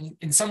motivation. I mean,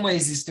 in some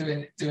ways he's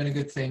doing a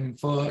good thing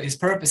for his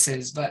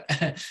purposes, but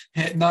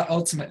not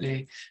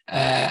ultimately,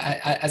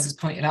 as is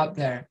pointed out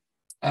there.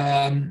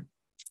 And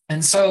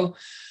so,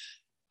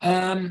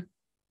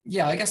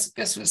 yeah, I guess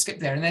we'll skip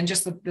there. And then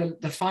just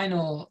the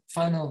final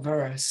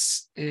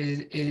verse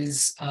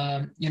is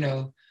you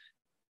know,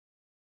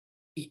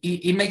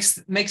 he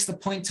makes the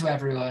point to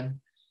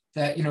everyone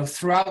that, you know,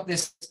 throughout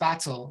this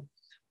battle,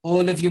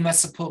 all of you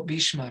must support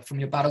Bhishma from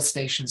your battle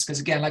stations.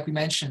 Because again, like we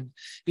mentioned,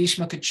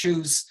 Bhishma could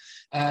choose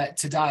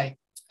to die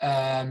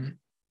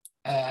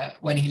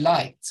when he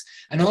liked.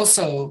 And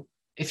also,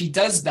 if he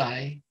does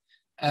die,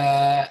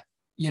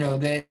 you know,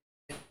 their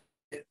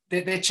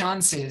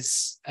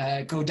chances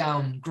go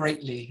down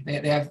greatly.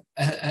 They have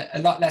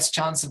a lot less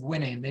chance of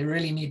winning. They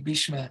really need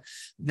Bhishma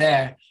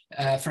there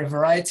for a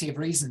variety of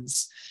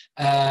reasons.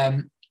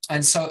 And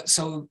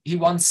so he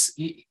wants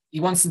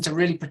them to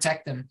really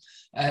protect them.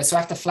 So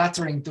after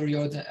flattering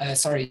Dronacharya,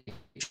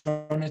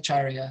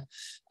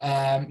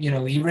 you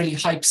know, he really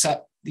hypes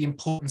up the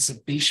importance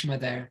of Bhishma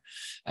there.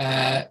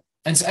 And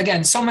so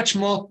again, so much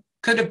more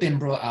could have been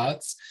brought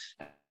out.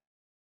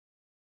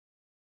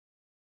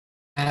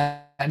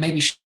 And maybe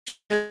should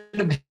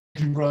have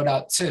been brought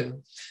out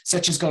too,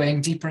 such as going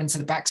deeper into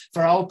the back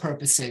for our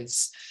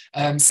purposes,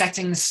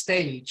 setting the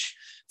stage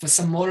for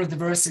some more of the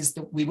verses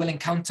that we will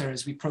encounter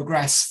as we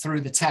progress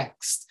through the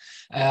text.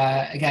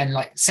 Again,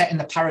 like setting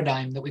the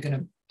paradigm that we're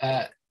going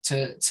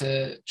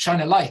to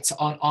shine a light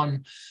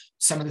on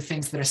some of the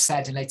things that are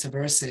said in later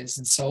verses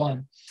and so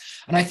on.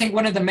 And I think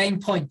one of the main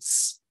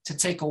points to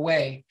take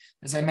away,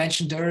 as I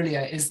mentioned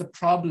earlier, is the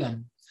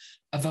problem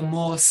of a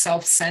more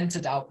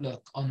self-centered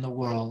outlook on the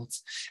world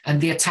and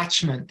the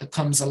attachment that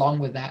comes along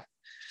with that.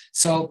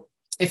 So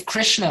if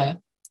Krishna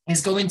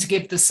is going to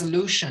give the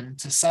solution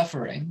to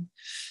suffering,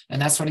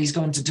 and that's what he's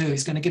going to do,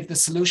 he's going to give the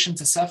solution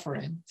to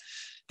suffering,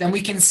 then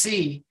we can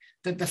see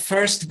that the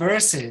first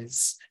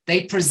verses,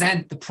 they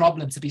present the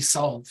problem to be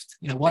solved.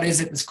 You know, what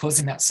is it that's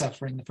causing that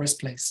suffering in the first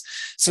place?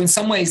 So in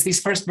some ways, these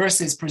first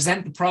verses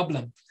present the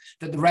problem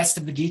that the rest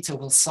of the Gita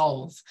will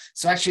solve.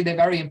 So actually, they're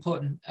very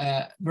important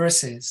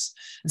verses.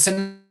 And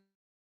so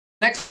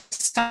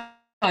next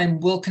time,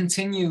 we'll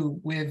continue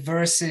with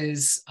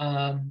verses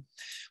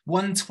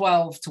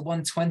 112 to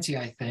 120,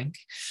 I think.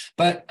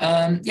 But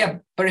yeah,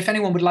 but if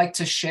anyone would like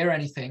to share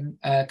anything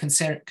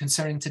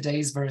concerning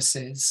today's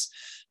verses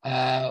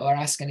or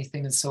ask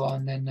anything and so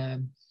on,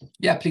 then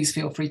yeah, please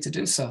feel free to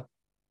do so.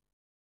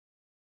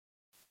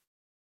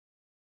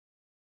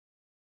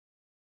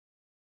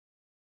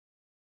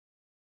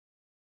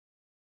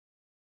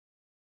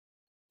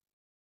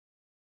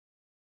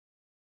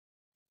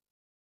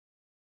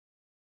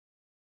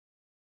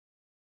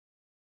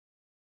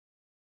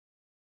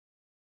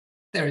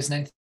 There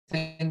isn't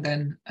anything,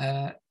 then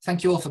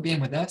thank you all for being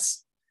with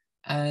us.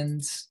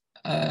 And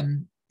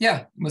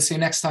yeah, we'll see you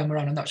next time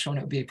around. I'm not sure when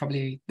it'll be,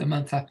 probably the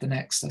month after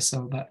next or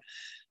so. But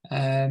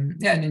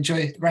yeah, and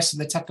enjoy the rest of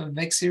the Tapa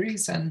Vivek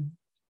series. And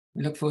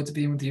we look forward to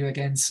being with you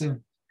again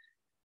soon.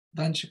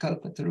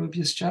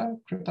 Vanchakalpatarubhyascha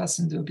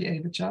kripasindubhya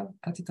evacha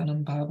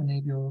patitanam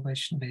pavanebhyo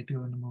vaishnavebhyo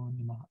namo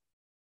namaha.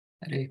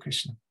 Hare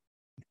Krishna.